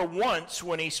 except for once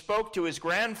when he spoke to his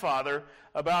grandfather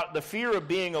about the fear of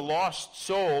being a lost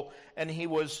soul, and he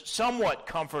was somewhat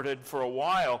comforted for a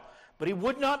while, but he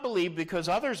would not believe because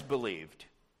others believed.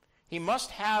 He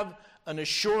must have an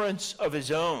assurance of his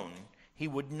own. He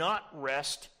would not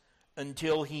rest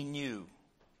until he knew.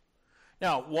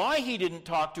 Now, why he didn't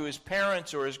talk to his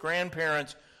parents or his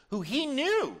grandparents, who he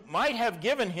knew might have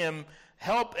given him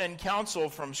help and counsel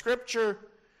from Scripture,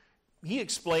 he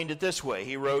explained it this way.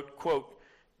 He wrote, quote,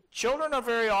 children are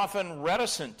very often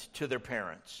reticent to their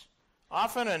parents.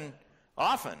 Often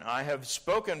I have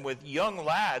spoken with young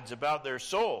lads about their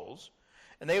souls,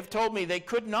 and they have told me they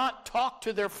could not talk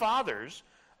to their fathers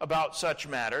about such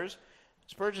matters.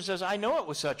 Spurgeon says, I know it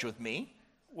was such with me.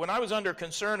 When I was under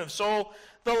concern of soul,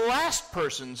 the last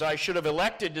persons I should have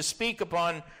elected to speak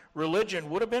upon religion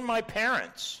would have been my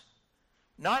parents,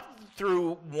 not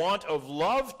through want of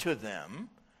love to them,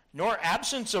 nor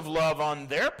absence of love on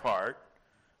their part,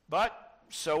 But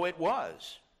so it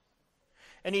was.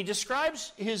 And he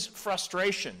describes his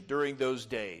frustration during those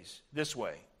days this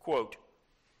way, quote,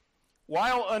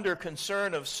 "While under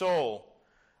concern of soul,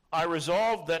 I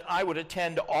resolved that I would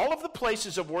attend all of the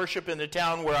places of worship in the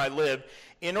town where I lived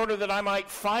in order that I might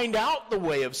find out the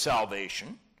way of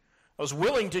salvation. I was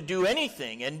willing to do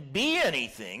anything and be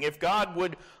anything if God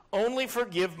would only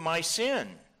forgive my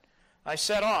sin. I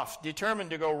set off, determined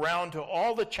to go round to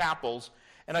all the chapels,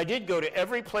 and I did go to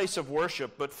every place of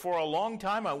worship, but for a long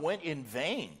time I went in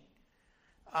vain.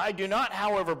 I do not,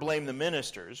 however, blame the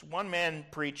ministers. One man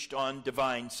preached on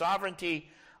divine sovereignty.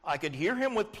 I could hear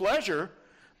him with pleasure,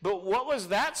 but what was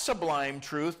that sublime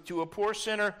truth to a poor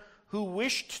sinner who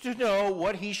wished to know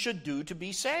what he should do to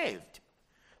be saved?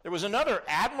 There was another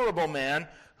admirable man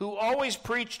who always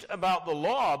preached about the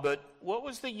law, but what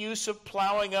was the use of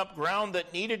plowing up ground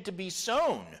that needed to be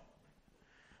sown?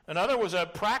 Another was a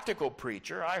practical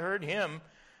preacher. I heard him,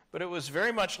 but it was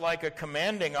very much like a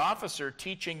commanding officer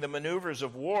teaching the maneuvers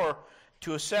of war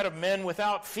to a set of men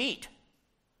without feet.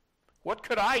 What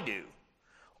could I do?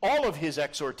 All of his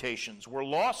exhortations were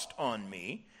lost on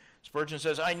me." Spurgeon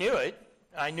says, I knew it.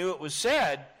 I knew it was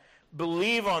said,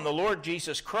 "Believe on the Lord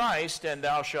Jesus Christ, and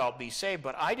thou shalt be saved."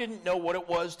 But I didn't know what it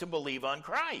was to believe on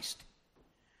Christ.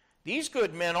 These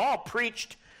good men all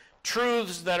preached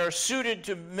truths that are suited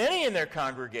to many in their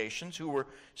congregations who were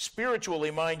spiritually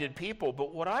minded people.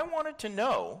 But what I wanted to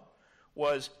know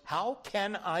was, how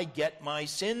can I get my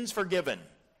sins forgiven?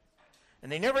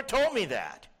 And they never told me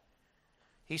that.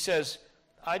 He says,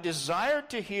 I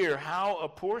desired to hear how a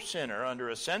poor sinner under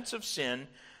a sense of sin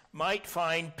might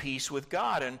find peace with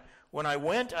God. And when I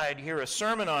went, I'd hear a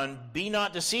sermon on "Be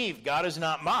not deceived, God is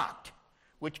not mocked,"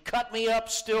 which cut me up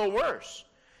still worse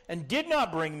and did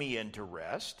not bring me into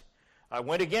rest. I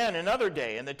went again another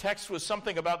day, and the text was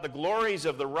something about the glories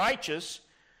of the righteous,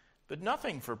 but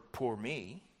nothing for poor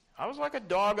me. I was like a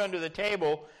dog under the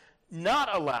table,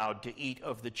 not allowed to eat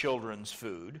of the children's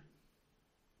food.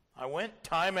 I went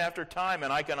time after time,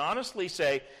 and I can honestly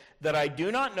say that I do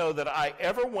not know that I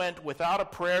ever went without a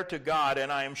prayer to God,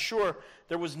 and I am sure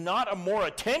there was not a more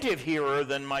attentive hearer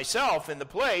than myself in the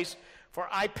place, for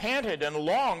I panted and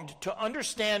longed to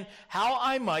understand how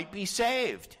I might be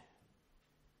saved.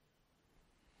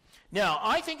 Now,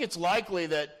 I think it's likely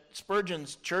that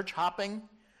Spurgeon's church hopping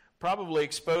probably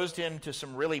exposed him to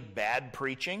some really bad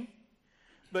preaching,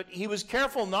 but he was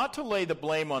careful not to lay the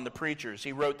blame on the preachers.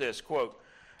 He wrote this, quote,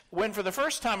 "When for the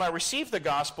first time I received the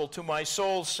gospel to my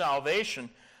soul's salvation,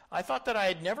 I thought that I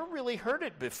had never really heard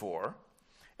it before,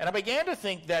 and I began to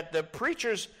think that the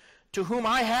preachers to whom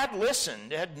I had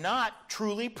listened had not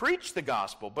truly preached the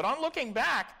gospel. But on looking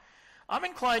back, I'm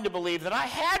inclined to believe that I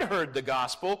had heard the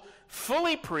gospel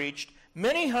fully preached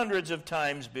many hundreds of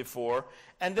times before,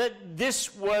 and that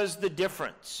this was the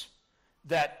difference,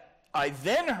 that I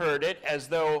then heard it as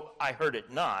though I heard it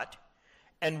not,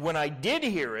 and when I did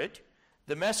hear it,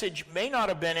 the message may not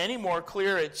have been any more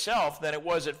clear itself than it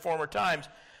was at former times,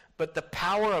 but the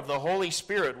power of the Holy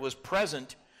Spirit was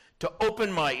present to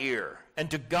open my ear and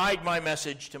to guide my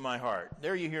message to my heart."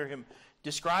 There you hear him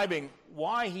describing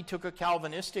why he took a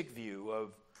Calvinistic view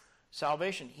of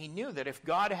salvation. He knew that if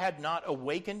God had not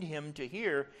awakened him to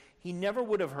hear, he never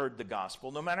would have heard the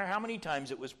gospel, no matter how many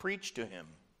times it was preached to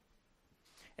him.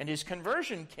 And his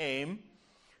conversion came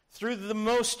through the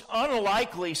most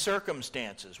unlikely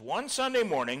circumstances. One Sunday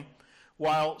morning,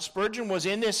 while Spurgeon was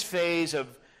in this phase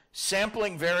of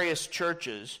sampling various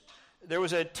churches, there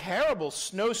was a terrible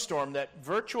snowstorm that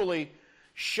virtually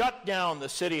shut down the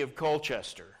city of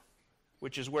Colchester,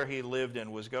 which is where he lived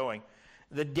and was going.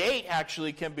 The date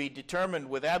actually can be determined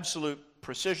with absolute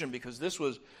precision because this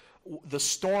was the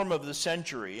storm of the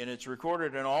century, and it's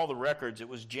recorded in all the records. It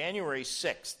was January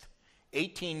 6th,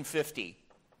 1850.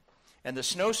 And the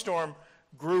snowstorm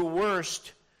grew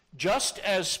worse just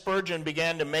as Spurgeon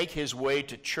began to make his way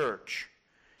to church.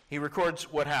 He records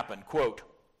what happened, quote,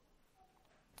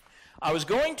 "I was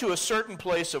going to a certain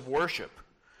place of worship.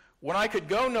 When I could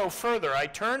go no further, I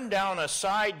turned down a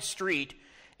side street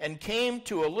and came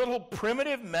to a little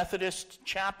primitive Methodist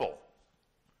chapel."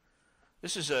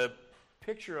 This is a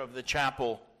picture of the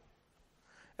chapel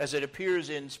as it appears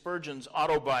in Spurgeon's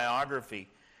autobiography.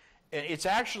 And it's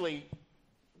actually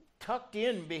tucked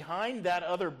in behind that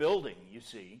other building, you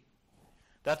see.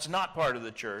 That's not part of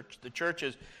the church. The church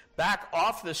is back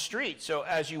off the street. So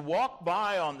as you walk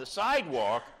by on the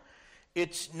sidewalk,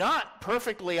 it's not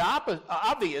perfectly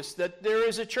obvious that there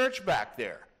is a church back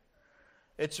there.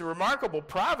 It's a remarkable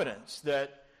providence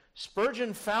that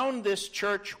Spurgeon found this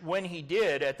church when he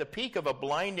did at the peak of a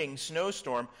blinding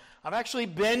snowstorm. I've actually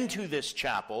been to this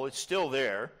chapel. It's still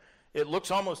there. It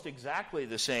looks almost exactly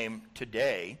the same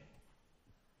today.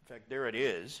 In fact, there it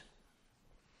is.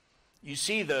 You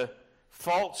see the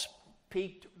false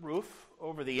peaked roof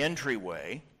over the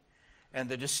entryway and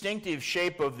the distinctive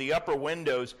shape of the upper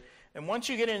windows. And once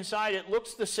you get inside, it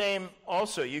looks the same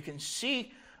also. You can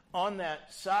see on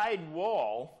that side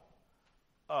wall,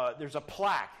 there's a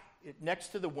plaque next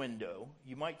to the window.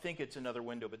 You might think it's another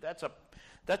window, but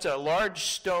that's a large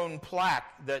stone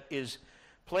plaque that is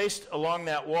placed along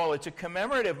that wall. It's a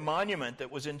commemorative monument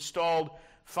that was installed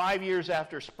 5 years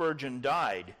after Spurgeon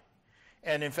died.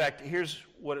 And in fact, here's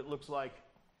what it looks like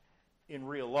in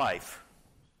real life.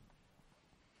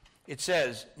 It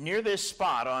says, near this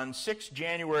spot on 6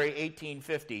 January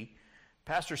 1850,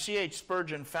 Pastor C.H.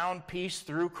 Spurgeon found peace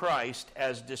through Christ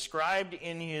as described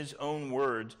in his own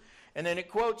words. And then it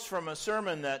quotes from a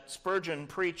sermon that Spurgeon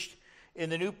preached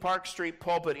in the New Park Street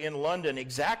pulpit in London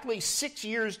exactly 6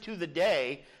 years to the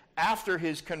day after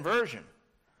his conversion.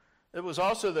 It was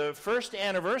also the first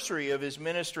anniversary of his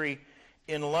ministry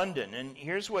in London. And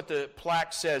here's what the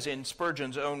plaque says in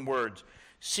Spurgeon's own words.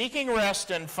 Seeking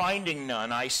rest and finding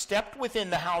none, I stepped within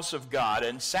the house of God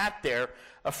and sat there,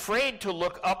 afraid to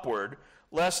look upward,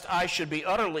 lest I should be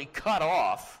utterly cut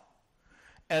off,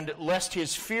 and lest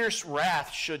his fierce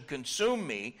wrath should consume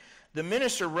me. The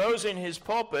minister rose in his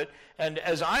pulpit, and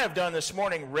as I have done this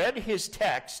morning, read his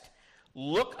text,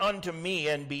 Look unto me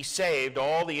and be saved,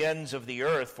 all the ends of the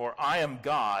earth, for I am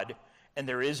God, and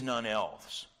there is none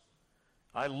else.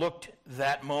 I looked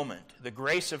that moment. The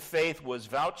grace of faith was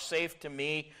vouchsafed to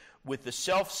me in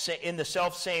the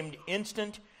self-same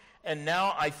instant, and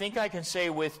now I think I can say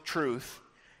with truth,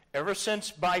 ever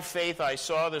since by faith I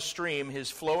saw the stream his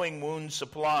flowing wounds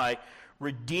supply,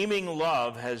 redeeming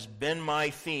love has been my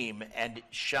theme, and it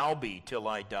shall be till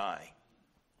I die.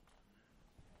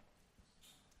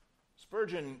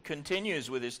 Spurgeon continues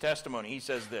with his testimony. He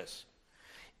says this,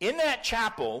 in that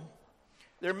chapel,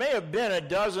 there may have been a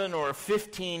dozen or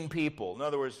 15 people. In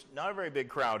other words, not a very big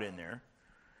crowd in there.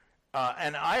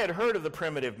 And I had heard of the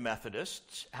primitive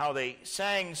Methodists, how they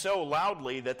sang so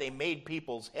loudly that they made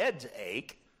people's heads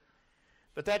ache.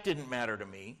 But that didn't matter to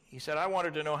me. He said, I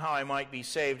wanted to know how I might be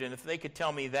saved, and if they could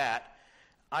tell me that,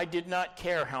 I did not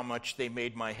care how much they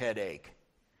made my head ache.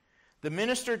 The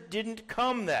minister didn't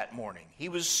come that morning. He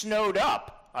was snowed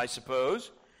up, I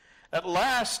suppose. At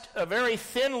last, a very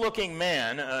thin-looking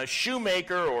man, a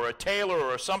shoemaker or a tailor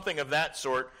or something of that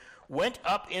sort, went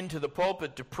up into the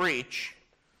pulpit to preach.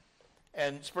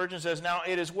 And Spurgeon says, now,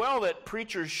 it is well that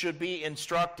preachers should be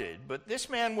instructed, but this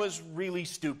man was really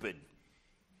stupid.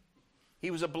 He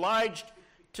was obliged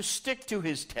to stick to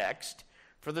his text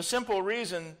for the simple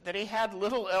reason that he had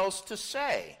little else to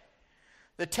say.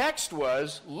 The text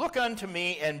was, look unto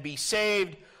me and be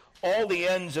saved, all the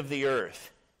ends of the earth.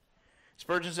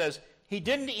 Spurgeon says, he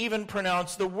didn't even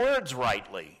pronounce the words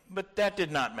rightly, but that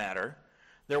did not matter.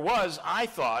 There was, I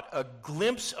thought, a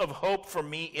glimpse of hope for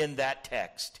me in that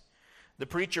text. The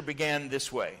preacher began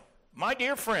this way. My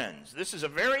dear friends, this is a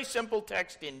very simple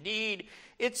text indeed.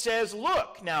 It says,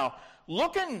 look. Now,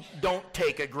 looking don't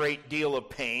take a great deal of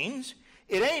pains.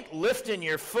 It ain't lifting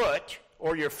your foot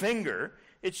or your finger.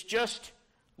 It's just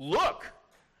look.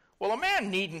 Well, a man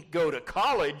needn't go to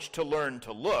college to learn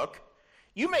to look.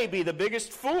 You may be the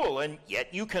biggest fool, and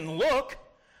yet you can look.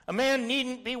 A man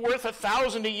needn't be worth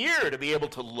 1,000 a year to be able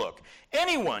to look.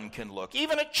 Anyone can look.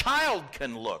 Even a child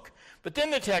can look. But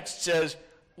then the text says,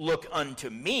 look unto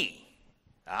me.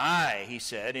 Aye, he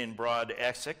said in broad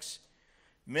Essex,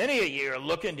 many a ye are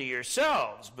looking to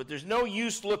yourselves, but there's no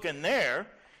use looking there.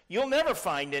 You'll never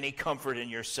find any comfort in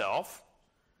yourself.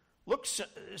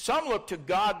 Some look to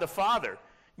God the Father.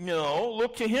 No,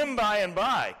 look to him by and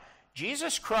by.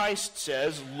 Jesus Christ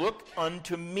says, look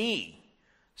unto me.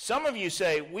 Some of you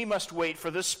say, we must wait for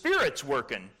the Spirit's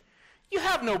working. You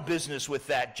have no business with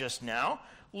that just now.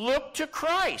 Look to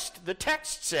Christ. The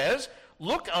text says,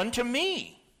 look unto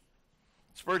me.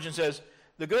 Spurgeon says,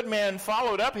 the good man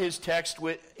followed up his text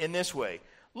in this way.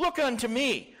 Look unto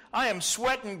me. I am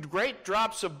sweating great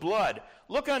drops of blood.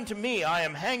 Look unto me. I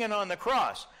am hanging on the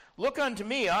cross. Look unto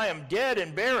me. I am dead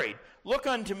and buried. Look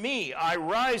unto me. I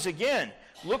rise again.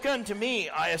 Look unto me,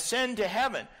 I ascend to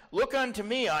heaven. Look unto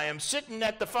me, I am sitting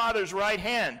at the Father's right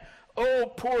hand.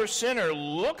 Oh, poor sinner,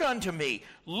 look unto me,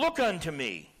 look unto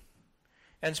me.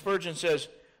 And Spurgeon says,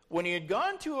 when he had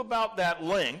gone to about that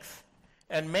length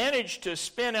and managed to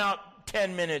spin out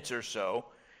 10 minutes or so,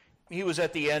 he was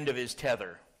at the end of his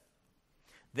tether.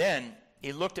 Then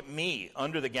he looked at me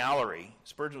under the gallery.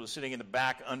 Spurgeon was sitting in the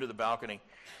back under the balcony.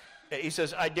 He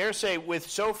says, I dare say with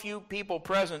so few people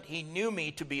present, he knew me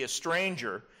to be a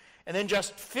stranger, And then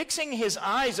just fixing his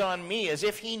eyes on me as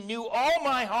if he knew all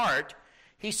my heart,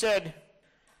 he said,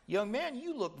 "Young man,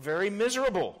 you look very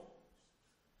miserable."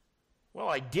 Well,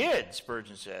 I did,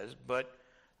 Spurgeon says, but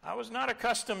I was not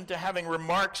accustomed to having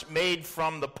remarks made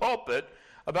from the pulpit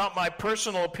about my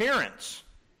personal appearance.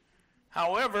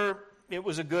 However, it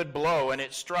was a good blow, and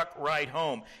it struck right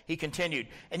home. He continued,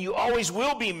 "And you always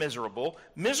will be miserable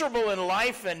in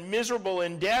life and miserable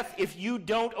in death if you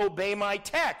don't obey my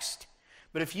text.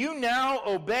 But if you now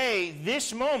obey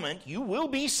this moment, you will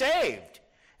be saved."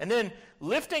 And then,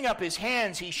 lifting up his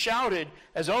hands, he shouted,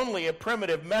 as only a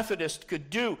primitive Methodist could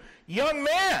do, "Young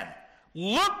man,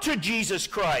 look to Jesus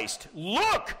Christ.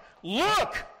 Look,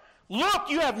 look, look.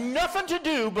 You have nothing to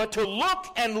do but to look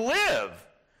and live."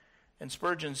 And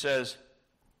Spurgeon says,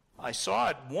 "I saw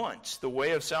at once the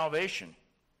way of salvation."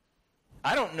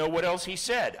 I don't know what else he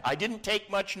said. I didn't take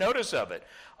much notice of it.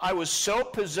 I was so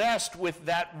possessed with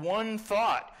that one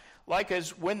thought, like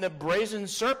as when the brazen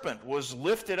serpent was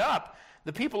lifted up,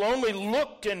 the people only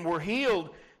looked and were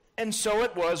healed, and so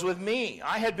it was with me.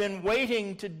 I had been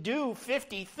waiting to do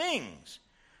 50 things.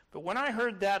 But when I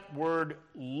heard that word,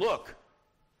 look,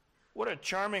 what a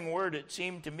charming word it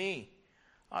seemed to me.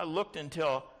 I looked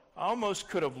until I almost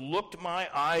could have looked my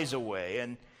eyes away,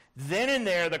 and then and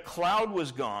there the cloud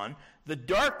was gone, the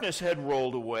darkness had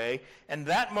rolled away, and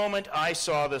that moment I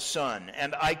saw the sun.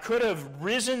 And I could have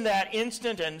risen that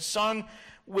instant and sung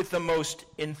with the most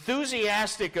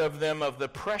enthusiastic of them of the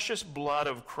precious blood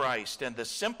of Christ and the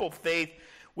simple faith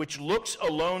which looks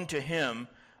alone to him.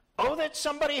 Oh, that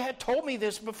somebody had told me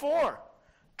this before.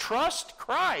 Trust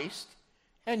Christ,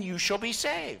 and you shall be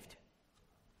saved.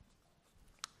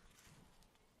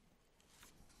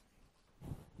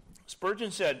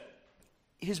 Spurgeon said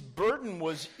his burden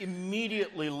was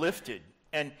immediately lifted,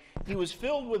 and he was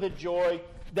filled with a joy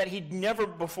that he'd never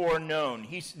before known.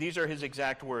 These are his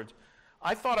exact words.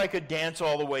 "I thought I could dance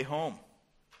all the way home."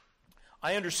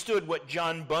 I understood what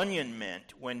John Bunyan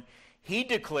meant when he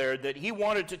declared that he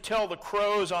wanted to tell the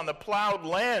crows on the plowed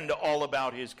land all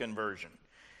about his conversion.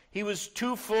 He was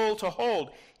too full to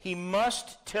hold. He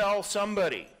must tell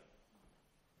somebody.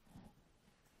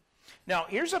 Now,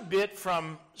 here's a bit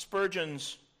from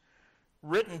Spurgeon's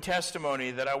written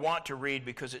testimony that I want to read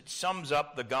because it sums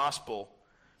up the gospel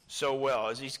so well.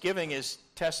 As he's giving his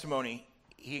testimony,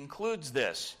 he includes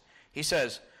this. He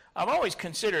says, "I've always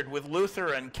considered with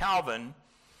Luther and Calvin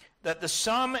that the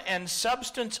sum and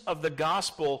substance of the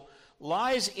gospel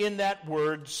lies in that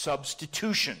word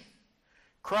substitution.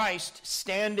 Christ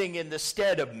standing in the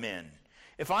stead of men.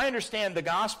 If I understand the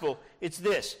gospel, it's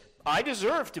this: I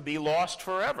deserve to be lost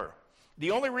forever.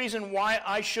 The only reason why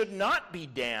I should not be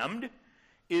damned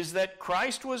is that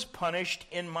Christ was punished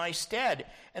in my stead,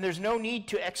 and there's no need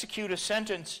to execute a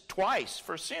sentence twice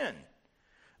for sin.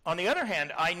 On the other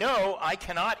hand, I know I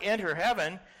cannot enter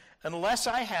heaven unless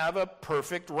I have a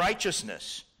perfect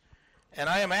righteousness. And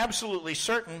I am absolutely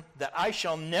certain that I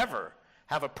shall never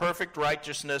have a perfect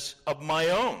righteousness of my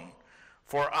own,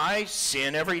 for I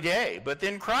sin every day. But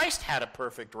then Christ had a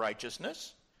perfect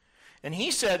righteousness. And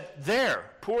he said,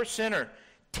 'There, poor sinner,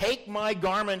 take my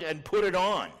garment and put it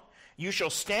on. You shall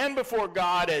stand before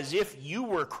God as if you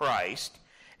were Christ,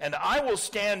 and I will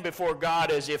stand before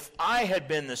God as if I had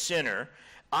been the sinner.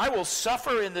 I will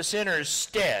suffer in the sinner's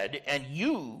stead, and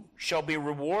you shall be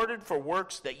rewarded for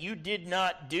works that you did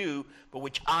not do, but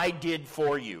which I did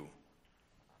for you.'"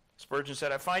 Spurgeon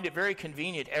said, "I find it very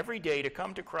convenient every day to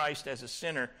come to Christ as a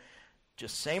sinner,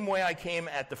 just same way I came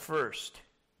at the first.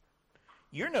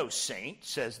 'You're no saint,'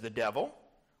 says the devil.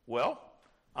 Well,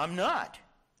 I'm not.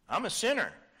 I'm a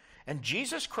sinner. And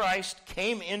Jesus Christ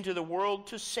came into the world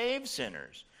to save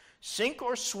sinners. Sink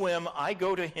or swim, I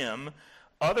go to him.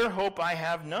 Other hope I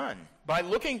have none. By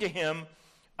looking to him,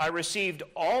 I received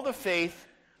all the faith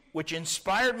which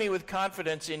inspired me with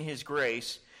confidence in his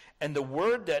grace, and the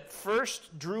word that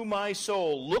first drew my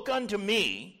soul, 'Look unto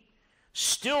me,'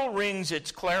 still rings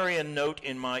its clarion note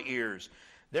in my ears.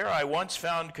 There I once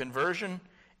found conversion,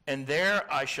 and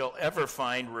there I shall ever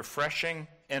find refreshing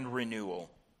and renewal."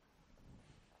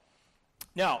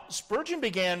 Now, Spurgeon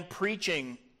began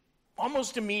preaching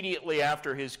almost immediately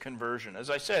after his conversion. As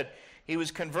I said, he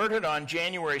was converted on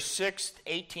January 6th,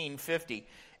 1850.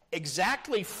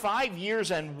 Exactly 5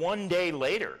 years and 1 day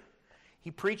later,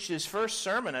 he preached his first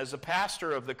sermon as a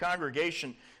pastor of the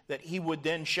congregation that he would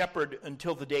then shepherd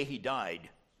until the day he died.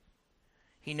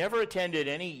 He never attended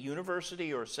any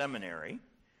university or seminary.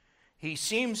 He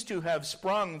seems to have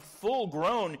sprung full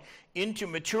grown into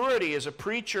maturity as a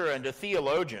preacher and a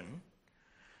theologian.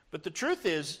 But the truth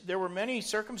is, there were many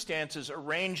circumstances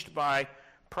arranged by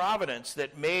providence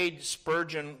that made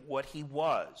Spurgeon what he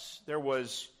was. There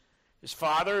was his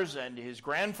father's and his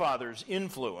grandfather's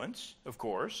influence, of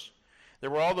course. There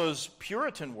were all those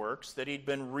Puritan works that he'd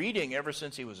been reading ever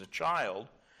since he was a child.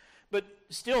 But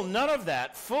still, none of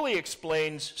that fully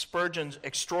explains Spurgeon's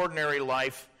extraordinary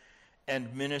life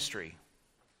and ministry.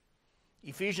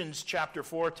 Ephesians chapter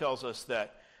 4 tells us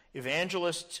that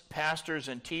evangelists, pastors,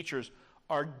 and teachers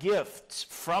are gifts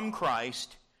from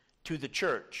Christ to the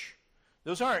church.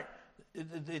 Those aren't,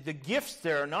 the gifts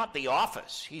there are not the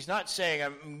office. He's not saying,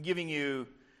 I'm giving you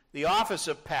the office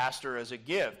of pastor as a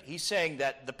gift. He's saying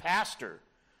that the pastor,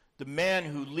 the man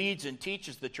who leads and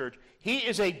teaches the church, he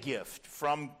is a gift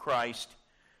from Christ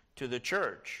to the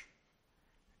church.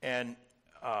 And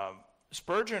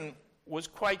Spurgeon was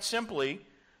quite simply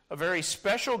a very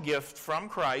special gift from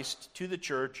Christ to the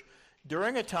church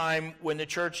during a time when the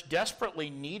church desperately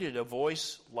needed a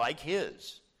voice like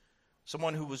his.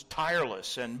 Someone who was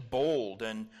tireless and bold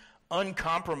and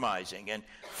uncompromising and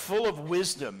full of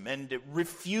wisdom and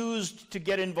refused to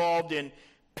get involved in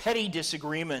petty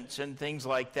disagreements and things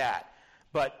like that,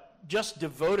 but just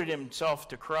devoted himself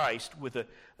to Christ with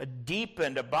a deep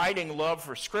and abiding love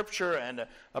for Scripture and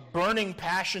a burning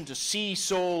passion to see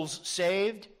souls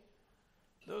saved.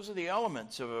 Those are the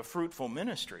elements of a fruitful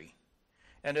ministry.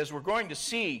 And as we're going to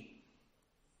see,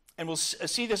 and we'll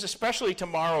see this especially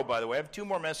tomorrow, by the way. I have 2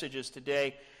 more messages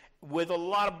today with a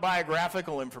lot of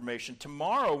biographical information.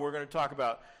 Tomorrow we're going to talk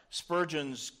about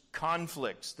Spurgeon's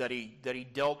conflicts that he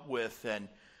dealt with and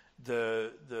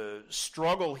the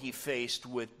struggle he faced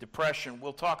with depression.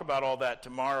 We'll talk about all that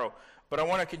tomorrow. But I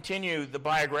want to continue the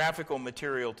biographical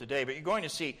material today. But you're going to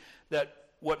see that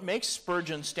what makes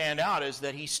Spurgeon stand out is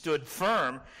that he stood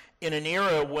firm in an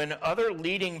era when other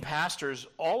leading pastors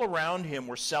all around him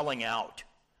were selling out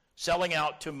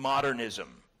to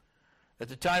modernism. At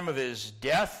the time of his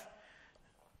death,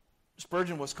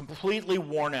 Spurgeon was completely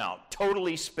worn out,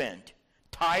 totally spent,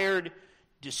 tired,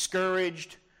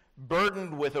 discouraged,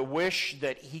 burdened with a wish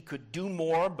that he could do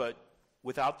more, but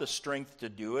without the strength to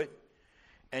do it.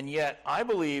 And yet, I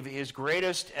believe his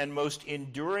greatest and most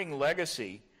enduring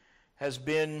legacy has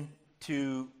been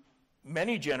to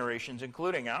many generations,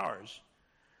 including ours,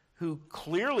 who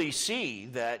clearly see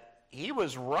that he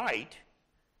was right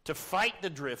to fight the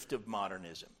drift of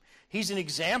modernism. He's an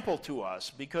example to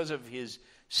us because of his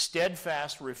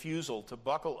steadfast refusal to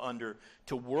buckle under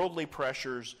to worldly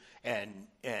pressures and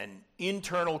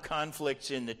internal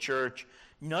conflicts in the church.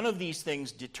 None of these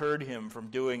things deterred him from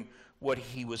doing what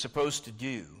he was supposed to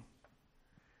do.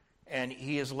 And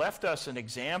he has left us an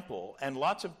example and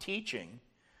lots of teaching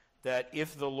that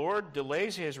if the Lord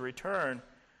delays his return,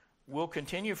 will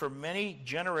continue for many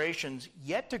generations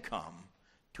yet to come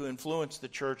to influence the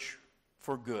church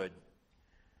for good.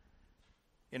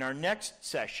 In our next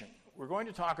session, we're going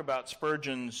to talk about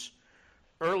Spurgeon's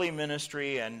early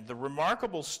ministry and the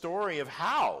remarkable story of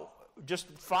how, just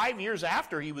 5 years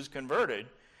after he was converted,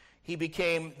 he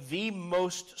became the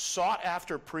most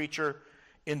sought-after preacher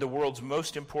in the world's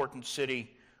most important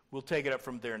city. We'll take it up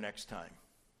from there next time.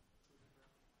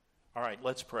 All right,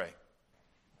 let's pray.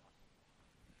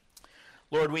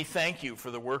 Lord, we thank you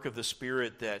for the work of the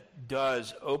Spirit that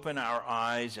does open our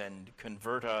eyes and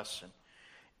convert us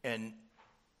and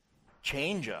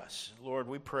change us. Lord,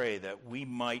 we pray that we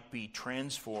might be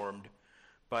transformed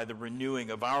by the renewing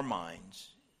of our minds.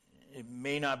 It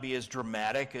may not be as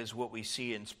dramatic as what we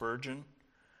see in Spurgeon,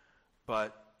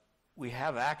 but we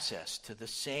have access to the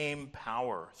same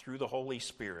power through the Holy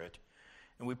Spirit.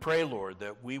 And we pray, Lord,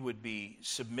 that we would be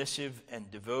submissive and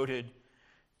devoted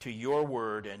to your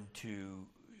word and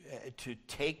to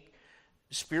take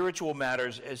spiritual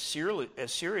matters as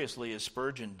seriously as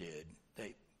Spurgeon did,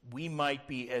 that we might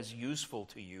be as useful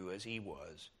to you as he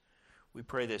was. We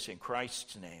pray this in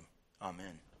Christ's name.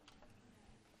 Amen.